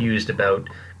I'm confused about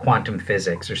quantum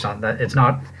physics or something. It's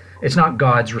not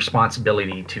God's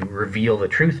responsibility to reveal the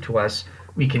truth to us.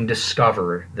 We can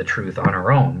discover the truth on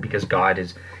our own, because God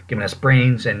has given us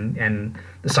brains and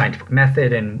the scientific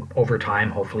method, and over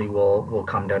time, hopefully, we'll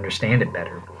come to understand it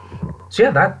better. So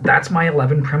yeah, that's my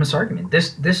 11 premise argument.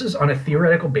 This is on a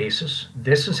theoretical basis.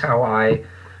 This is how I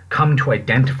come to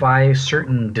identify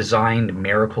certain designed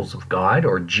miracles of God,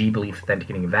 or G-belief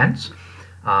authenticating events,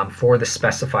 for the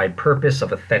specified purpose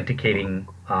of authenticating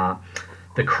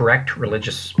the correct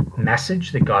religious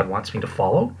message that God wants me to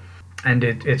follow. And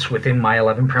it's within my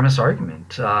 11 premise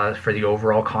argument for the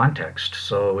overall context,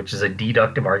 so which is a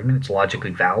deductive argument. It's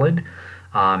logically valid.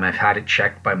 I've had it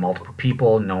checked by multiple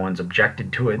people. No one's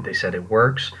objected to it. They said it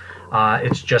works.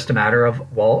 It's just a matter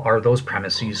of, well, are those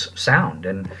premises sound?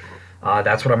 And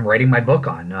that's what I'm writing my book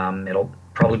on. It'll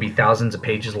probably be thousands of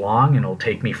pages long, and it'll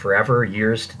take me forever,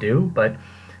 years to do. But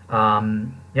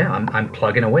yeah, I'm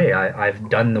plugging away. I've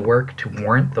done the work to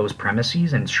warrant those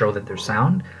premises and show that they're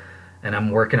sound. And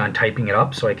I'm working on typing it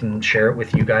up so I can share it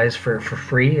with you guys for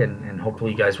free, and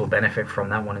hopefully you guys will benefit from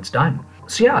that when it's done.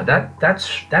 So yeah,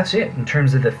 that's it in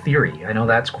terms of the theory. I know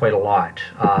that's quite a lot.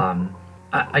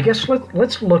 I guess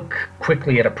let's look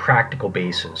quickly at a practical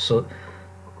basis. So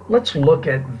let's look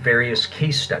at various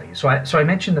case studies. So I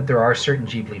mentioned that there are certain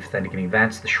G-belief authenticating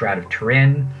events, the Shroud of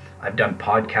Turin. I've done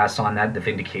podcasts on that, the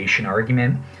vindication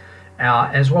argument,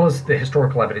 as well as the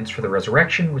historical evidence for the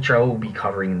resurrection, which I will be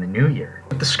covering in the new year.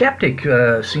 But the skeptic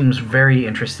seems very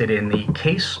interested in the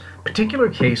particular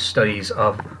case studies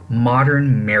of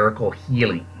modern miracle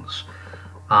healings.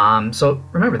 So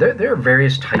remember, there are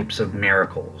various types of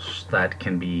miracles that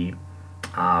can be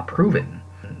proven.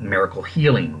 Miracle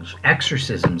healings,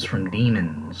 exorcisms from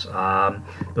demons,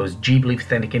 those G-belief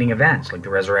authenticating events like the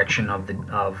resurrection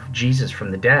of Jesus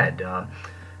from the dead,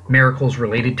 miracles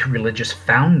related to religious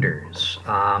founders,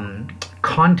 what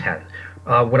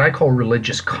I call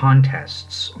religious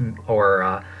contests,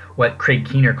 or what Craig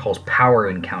Keener calls power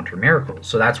encounter miracles.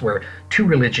 So that's where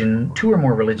two or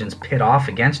more religions pit off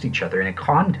against each other in a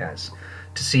contest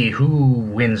to see who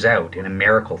wins out in a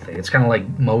miracle thing. It's kind of like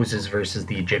Moses versus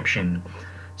the Egyptian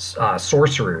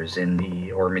sorcerers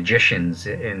or magicians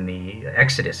in the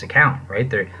Exodus account, right?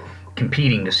 They're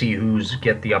competing to see who's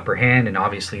get the upper hand, and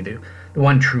obviously the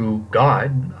one true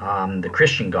God, the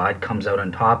Christian God, comes out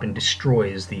on top and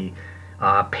destroys the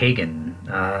pagan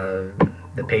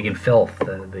filth,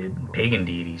 the pagan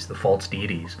deities, the false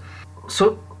deities.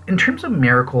 So in terms of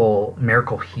miracle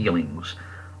healings,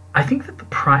 I think that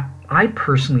I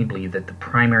personally believe that the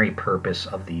primary purpose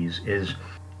of these is,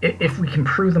 if we can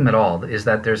prove them at all, is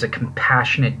that there's a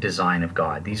compassionate design of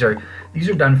God. These are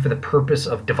done for the purpose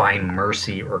of divine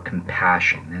mercy or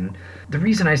compassion. And the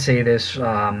reason I say this,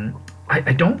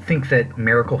 I don't think that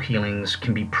miracle healings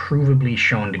can be provably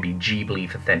shown to be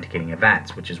G-belief authenticating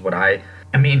events, which is what I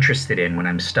am interested in when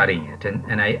I'm studying it.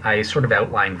 And I sort of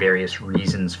outline various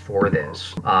reasons for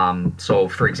this. So,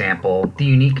 for example, the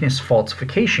uniqueness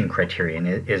falsification criterion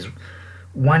is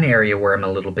one area where I'm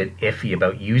a little bit iffy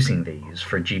about using these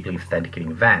for G-belief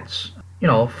authenticating events.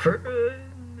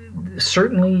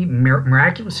 Certainly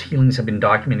miraculous healings have been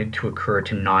documented to occur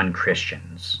to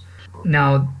non-Christians.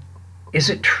 Now, is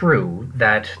it true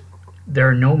that there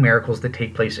are no miracles that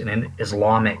take place in an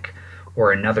Islamic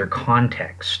or another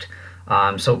context?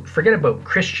 So forget about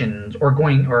Christians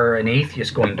or an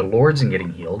atheist going to Lourdes and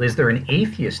getting healed. Is there an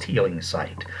atheist healing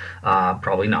site?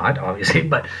 Probably not, obviously,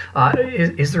 but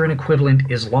is there an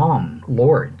equivalent Islam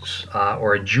Lourdes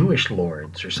or a Jewish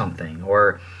Lourdes or something?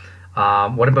 Or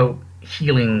what about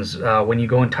healings when you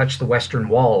go and touch the Western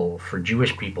Wall for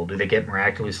Jewish people? Do they get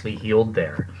miraculously healed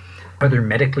there? Are there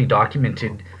medically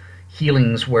documented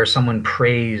healings where someone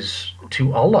prays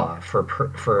to Allah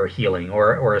for healing,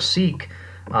 or a Sikh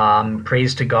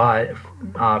prays to God,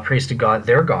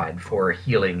 their God, for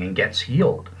healing and gets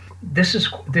healed. This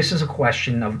is a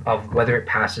question of whether it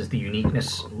passes the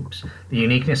uniqueness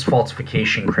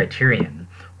falsification criterion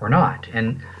or not.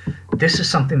 And this is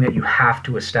something that you have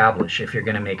to establish if you're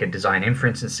going to make a design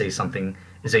inference and say something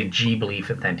is a G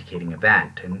belief authenticating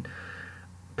event. And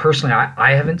personally,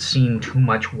 I haven't seen too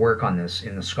much work on this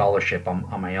in the scholarship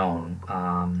on my own.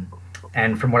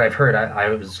 And from what I've heard, I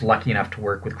was lucky enough to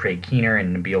work with Craig Keener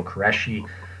and Nabil Qureshi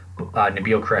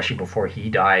before he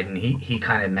died, and he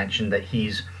kind of mentioned that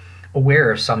he's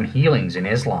aware of some healings in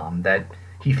Islam that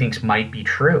he thinks might be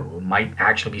true, might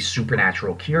actually be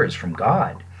supernatural cures from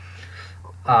God.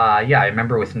 Yeah, I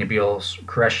remember with Nabil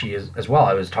Qureshi as well.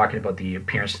 I was talking about the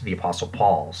appearance of the Apostle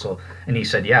Paul. So, and he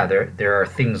said, yeah, there are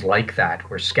things like that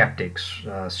where skeptics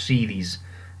see these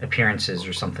appearances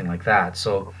or something like that.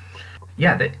 So,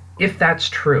 yeah, if that's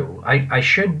true, I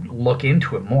should look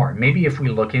into it more. Maybe if we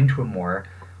look into it more,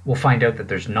 we'll find out that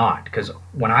there's not. Because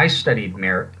when I studied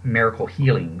miracle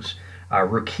healings,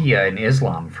 Ruqyah in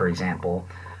Islam, for example,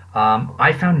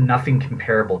 I found nothing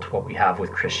comparable to what we have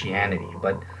with Christianity.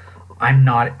 But I'm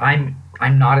not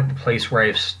at the place where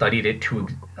I've studied it too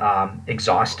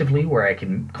exhaustively, where I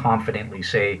can confidently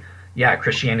say, yeah,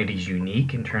 Christianity is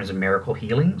unique in terms of miracle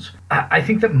healings. I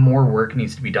think that more work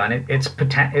needs to be done.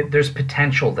 There's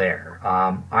potential there.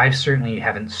 I certainly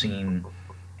haven't seen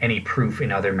any proof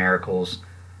in other miracles,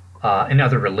 in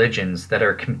other religions that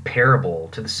are comparable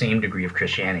to the same degree of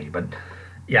Christianity. But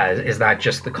yeah, is that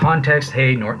just the context?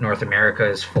 Hey, North America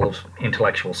is full of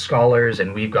intellectual scholars,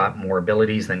 and we've got more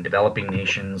abilities than developing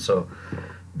nations,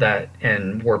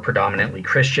 and we're predominantly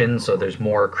Christian, so there's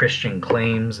more Christian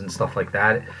claims and stuff like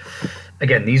that.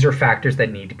 Again, these are factors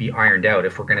that need to be ironed out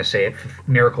if we're going to say if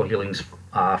miracle healings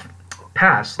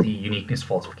pass the uniqueness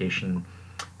falsification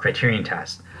criterion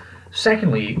test.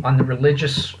 Secondly, on the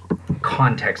religious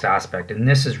context aspect, and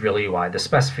this is really why the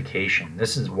specification,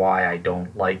 this is why I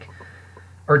don't like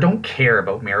or don't care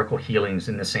about miracle healings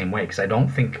in the same way, because I don't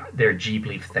think they're G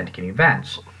belief authenticating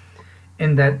events.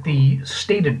 In that the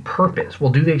stated purpose,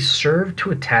 well, do they serve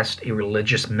to attest a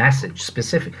religious message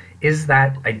specific? Is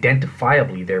that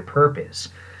identifiably their purpose?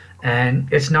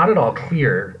 And it's not at all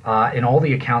clear. In all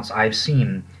the accounts I've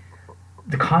seen,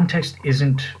 the context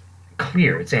isn't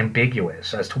clear. It's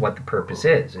ambiguous as to what the purpose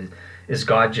is. Is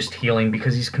God just healing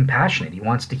because he's compassionate? He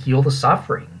wants to heal the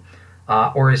suffering.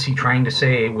 Or is he trying to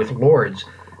say with Lourdes,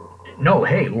 no,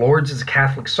 hey, Lourdes is a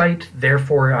Catholic site,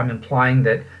 therefore I'm implying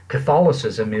that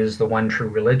Catholicism is the one true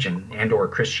religion, and or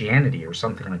Christianity or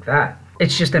something like that.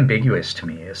 It's just ambiguous to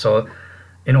me. So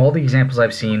in all the examples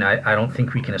I've seen, I don't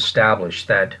think we can establish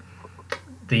that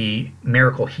the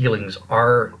miracle healings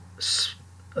are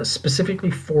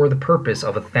specifically for the purpose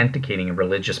of authenticating a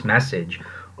religious message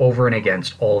over and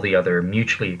against all the other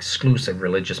mutually exclusive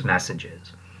religious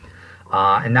messages.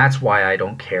 And that's why I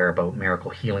don't care about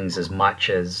miracle healings as much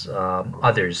as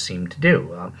others seem to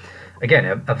do.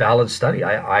 Again, a valid study.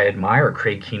 I admire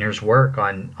Craig Keener's work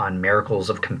on miracles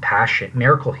of compassion,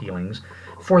 miracle healings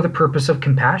for the purpose of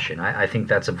compassion. I think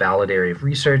that's a valid area of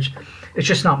research. It's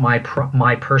just not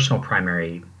my personal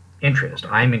primary interest.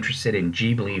 I'm interested in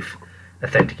G belief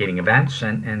authenticating events,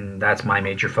 and that's my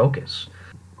major focus.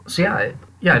 So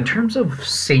yeah, in terms of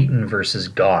Satan versus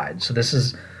God, so this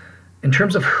is in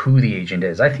terms of who the agent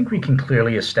is, I think we can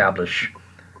clearly establish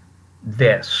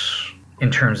this in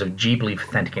terms of G belief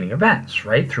authenticating events,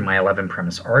 right? Through my 11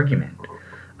 premise argument,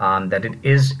 that it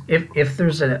is, if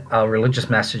there's a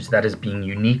religious message that is being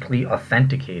uniquely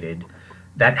authenticated,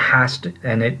 that has to,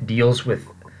 and it deals with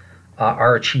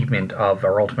our achievement of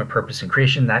our ultimate purpose in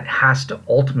creation, that has to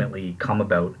ultimately come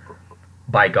about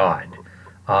by God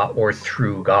or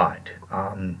through God,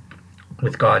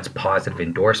 with God's positive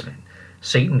endorsement.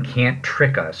 Satan can't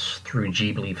trick us through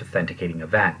G belief authenticating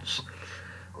events.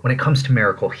 When it comes to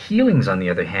miracle healings, on the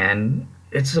other hand,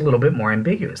 it's a little bit more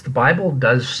ambiguous. The Bible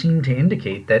does seem to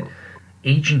indicate that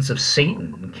agents of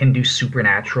Satan can do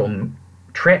supernatural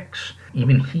tricks,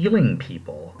 even healing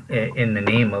people in the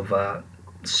name of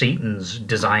Satan's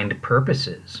designed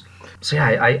purposes. So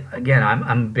yeah,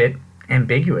 I'm a bit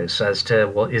ambiguous as to,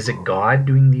 well, is it God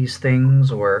doing these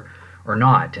things or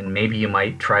not? And maybe you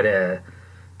might try to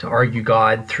argue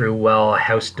God through, well, a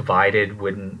house divided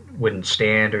wouldn't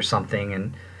stand or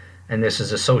something, and this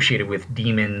is associated with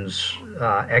demons,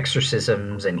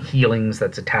 exorcisms, and healings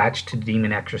that's attached to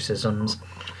demon exorcisms.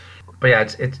 But yeah,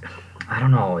 it's I don't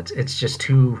know. It's just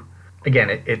too.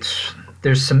 Again,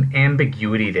 there's some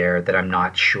ambiguity there that I'm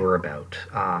not sure about,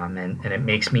 and it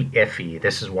makes me iffy.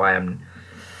 This is why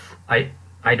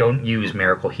I don't use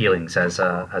miracle healings as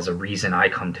a reason I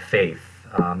come to faith.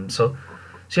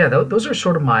 So yeah, those are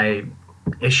sort of my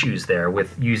issues there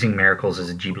with using miracles as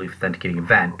a G belief authenticating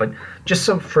event, but just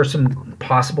for some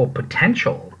possible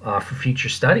potential for future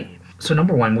study. So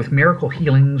number one, with miracle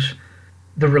healings,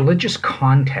 the religious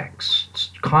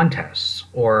contests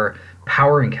or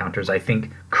power encounters, I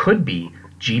think, could be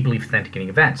G belief authenticating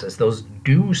events, as those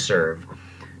do serve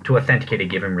to authenticate a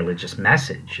given religious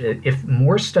message. If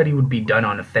more study would be done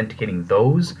on authenticating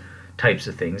those types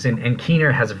of things, and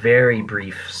Keener has a very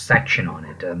brief section on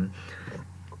it.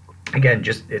 Again,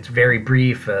 just it's very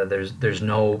brief. There's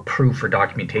no proof or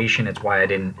documentation. It's why I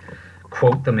didn't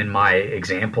quote them in my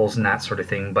examples and that sort of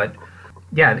thing. But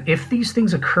yeah, if these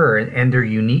things occur and they're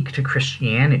unique to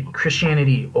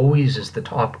Christianity always is the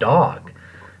top dog,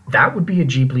 that would be a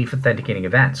G belief authenticating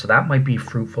event. So that might be a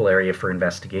fruitful area for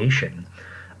investigation.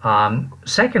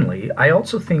 Secondly, I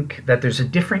also think that there's a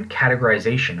different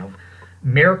categorization of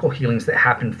miracle healings that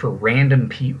happen for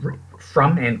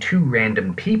from and to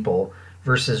random people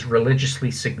versus religiously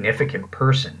significant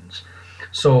persons.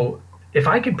 So if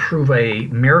I could prove a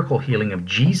miracle healing of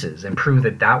Jesus and prove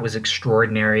that that was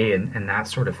extraordinary and that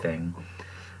sort of thing,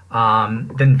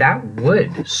 then that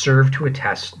would serve to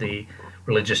attest the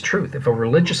religious truth. If a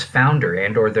religious founder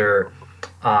and or their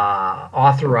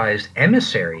authorized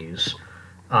emissaries,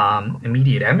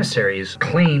 immediate emissaries,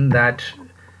 claim that,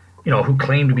 who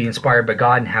claim to be inspired by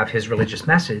God and have his religious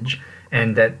message,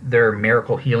 and that their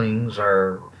miracle healings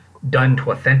are done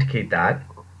to authenticate that,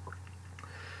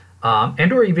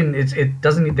 and or even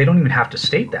they don't even have to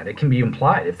state that. It can be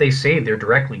implied. If they say they're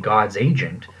directly God's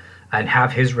agent and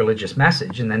have his religious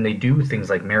message, and then they do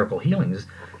things like miracle healings,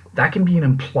 that can be an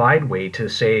implied way to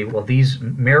say, well, these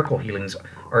miracle healings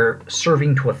are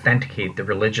serving to authenticate the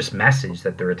religious message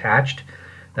that they're attached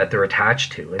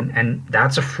to, and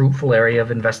that's a fruitful area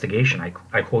of investigation.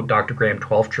 I quote Dr. Graham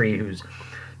Twelftree, who's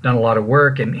done a lot of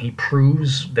work, and he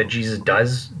proves that Jesus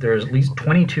does. There's at least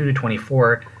 22 to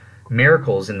 24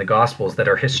 miracles in the Gospels that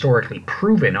are historically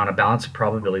proven on a balance of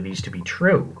probabilities to be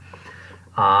true,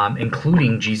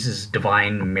 including Jesus'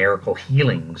 divine miracle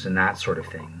healings and that sort of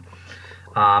thing.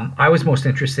 I was most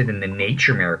interested in the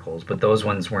nature miracles, but those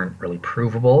ones weren't really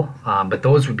provable. But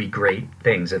those would be great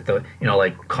things,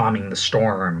 like calming the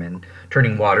storm and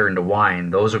turning water into wine.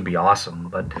 Those would be awesome.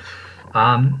 But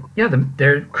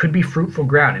there could be fruitful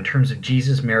ground in terms of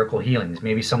Jesus' miracle healings.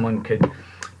 Maybe someone could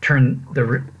turn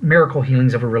the miracle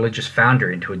healings of a religious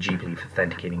founder into a G belief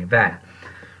authenticating event.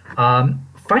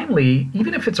 Finally,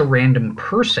 even if it's a random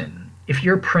person, if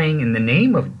you're praying in the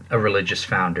name of a religious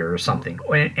founder or something,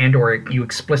 and or you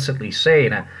explicitly say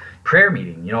in a prayer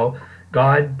meeting,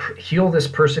 God, heal this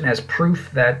person as proof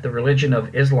that the religion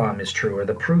of Islam is true, or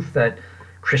the proof that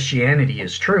Christianity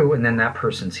is true, and then that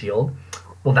person's healed.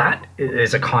 Well, that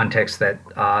is a context that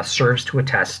serves to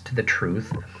attest to the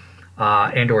truth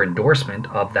and or endorsement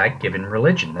of that given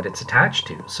religion that it's attached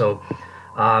to. So,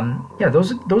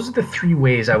 those are the three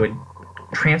ways I would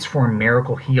transform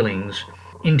miracle healings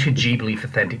into G belief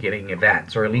authenticating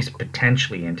events, or at least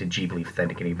potentially into G belief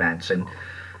authenticating events. And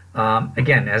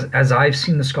again, as I've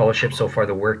seen the scholarship so far,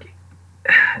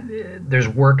 there's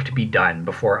work to be done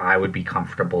before I would be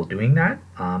comfortable doing that.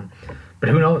 But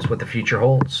who knows what the future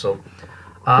holds? So,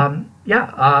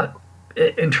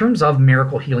 in terms of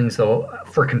miracle healings, though,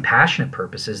 for compassionate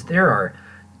purposes, there are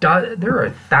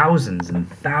thousands and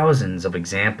thousands of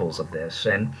examples of this,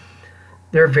 and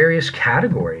there are various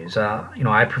categories.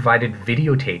 I provided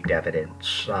videotaped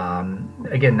evidence.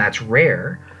 Again, that's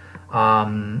rare.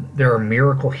 There are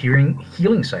miracle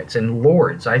healing sites, and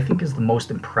Lourdes, I think, is the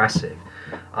most impressive.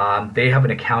 They have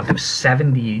an account of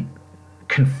 70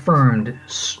 confirmed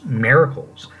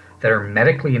miracles that are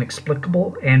medically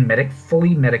inexplicable and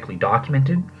fully medically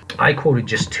documented. I quoted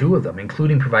just 2 of them,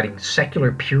 including providing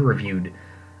secular peer-reviewed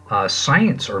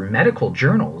science or medical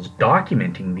journals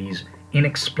documenting these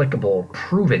inexplicable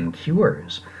proven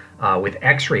cures with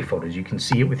x-ray photos. You can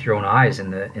see it with your own eyes in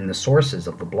the sources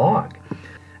of the blog.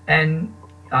 And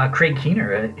Craig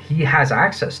Keener, he has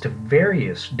access to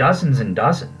various dozens and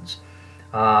dozens,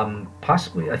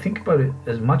 possibly I think about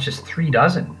as much as 3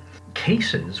 dozen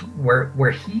cases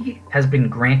where he has been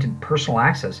granted personal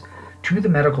access to the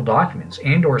medical documents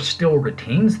and or still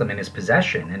retains them in his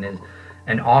possession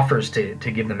and offers to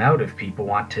give them out if people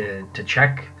want to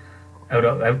check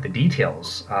out the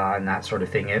details and that sort of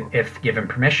thing, if given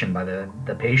permission by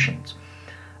the patients.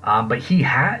 But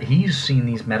he's seen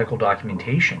these medical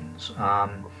documentations,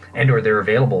 and or they're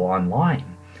available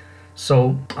online.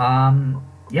 So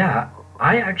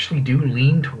I actually do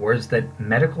lean towards that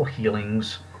medical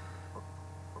healings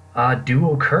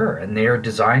do occur, and they are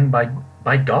designed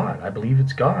by God. I believe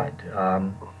it's God.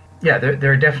 yeah,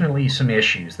 there are definitely some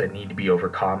issues that need to be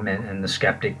overcome, and the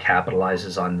skeptic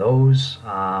capitalizes on those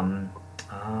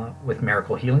with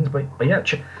miracle healings. But yeah,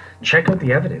 check out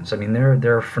the evidence. I mean,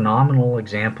 there are phenomenal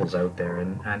examples out there,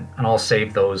 and I'll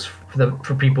save those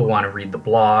for people who want to read the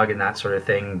blog and that sort of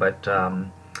thing. But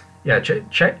yeah,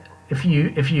 check if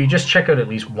you just check out at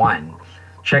least one.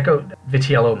 Check out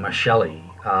Vitiello Mascelli.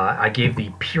 I gave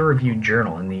the peer-reviewed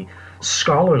journal and the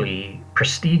scholarly,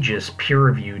 prestigious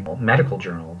peer-reviewed medical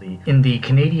journal, in the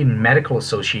Canadian Medical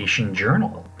Association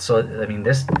Journal. So I mean,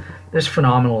 there's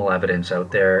phenomenal evidence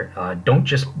out there. Don't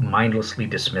just mindlessly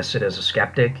dismiss it as a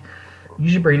skeptic.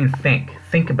 Use your brain and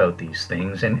think about these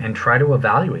things, and try to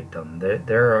evaluate them.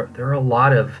 There are a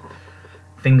lot of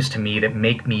things to me that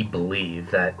make me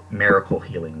believe that miracle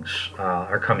healings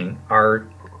are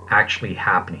actually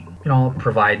happening. I'll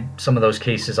provide some of those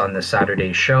cases on the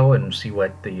Saturday show and see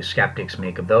what the skeptics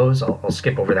make of those. I'll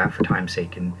skip over that for time's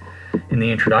sake in the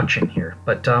introduction here.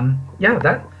 But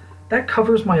yeah, that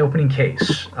covers my opening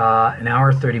case. An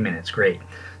hour, 30 minutes, great.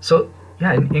 So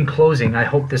yeah, in closing, I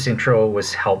hope this intro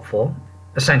was helpful.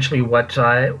 Essentially, what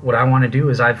I want to do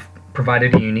is I've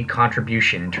provided a unique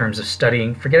contribution in terms of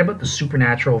studying. Forget about the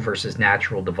supernatural versus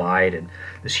natural divide and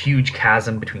this huge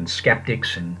chasm between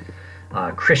skeptics and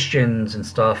Christians and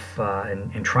stuff,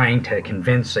 and trying to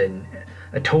convince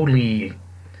a totally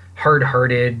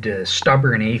hard-hearted,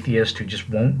 stubborn atheist who just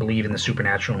won't believe in the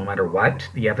supernatural no matter what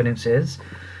the evidence is.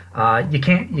 You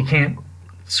can't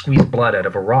squeeze blood out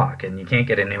of a rock, and you can't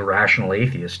get an irrational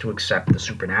atheist to accept the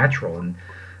supernatural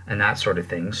and that sort of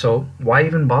thing. So why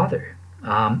even bother?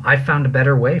 I found a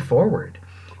better way forward.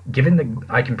 Given that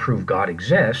I can prove God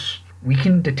exists, we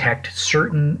can detect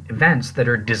certain events that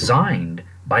are designed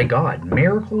by God,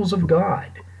 miracles of God.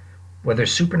 Whether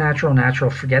supernatural or natural,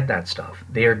 forget that stuff.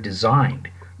 They are designed.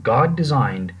 God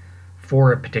designed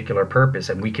for a particular purpose,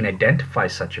 and we can identify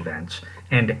such events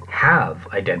and have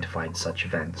identified such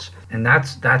events. And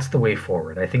that's the way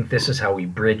forward. I think this is how we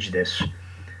bridge this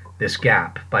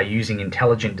gap, by using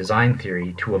intelligent design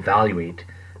theory to evaluate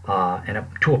and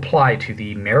to apply to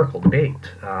the miracle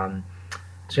debate.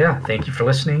 So yeah, thank you for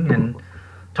listening, and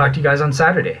talk to you guys on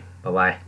Saturday. Bye-bye.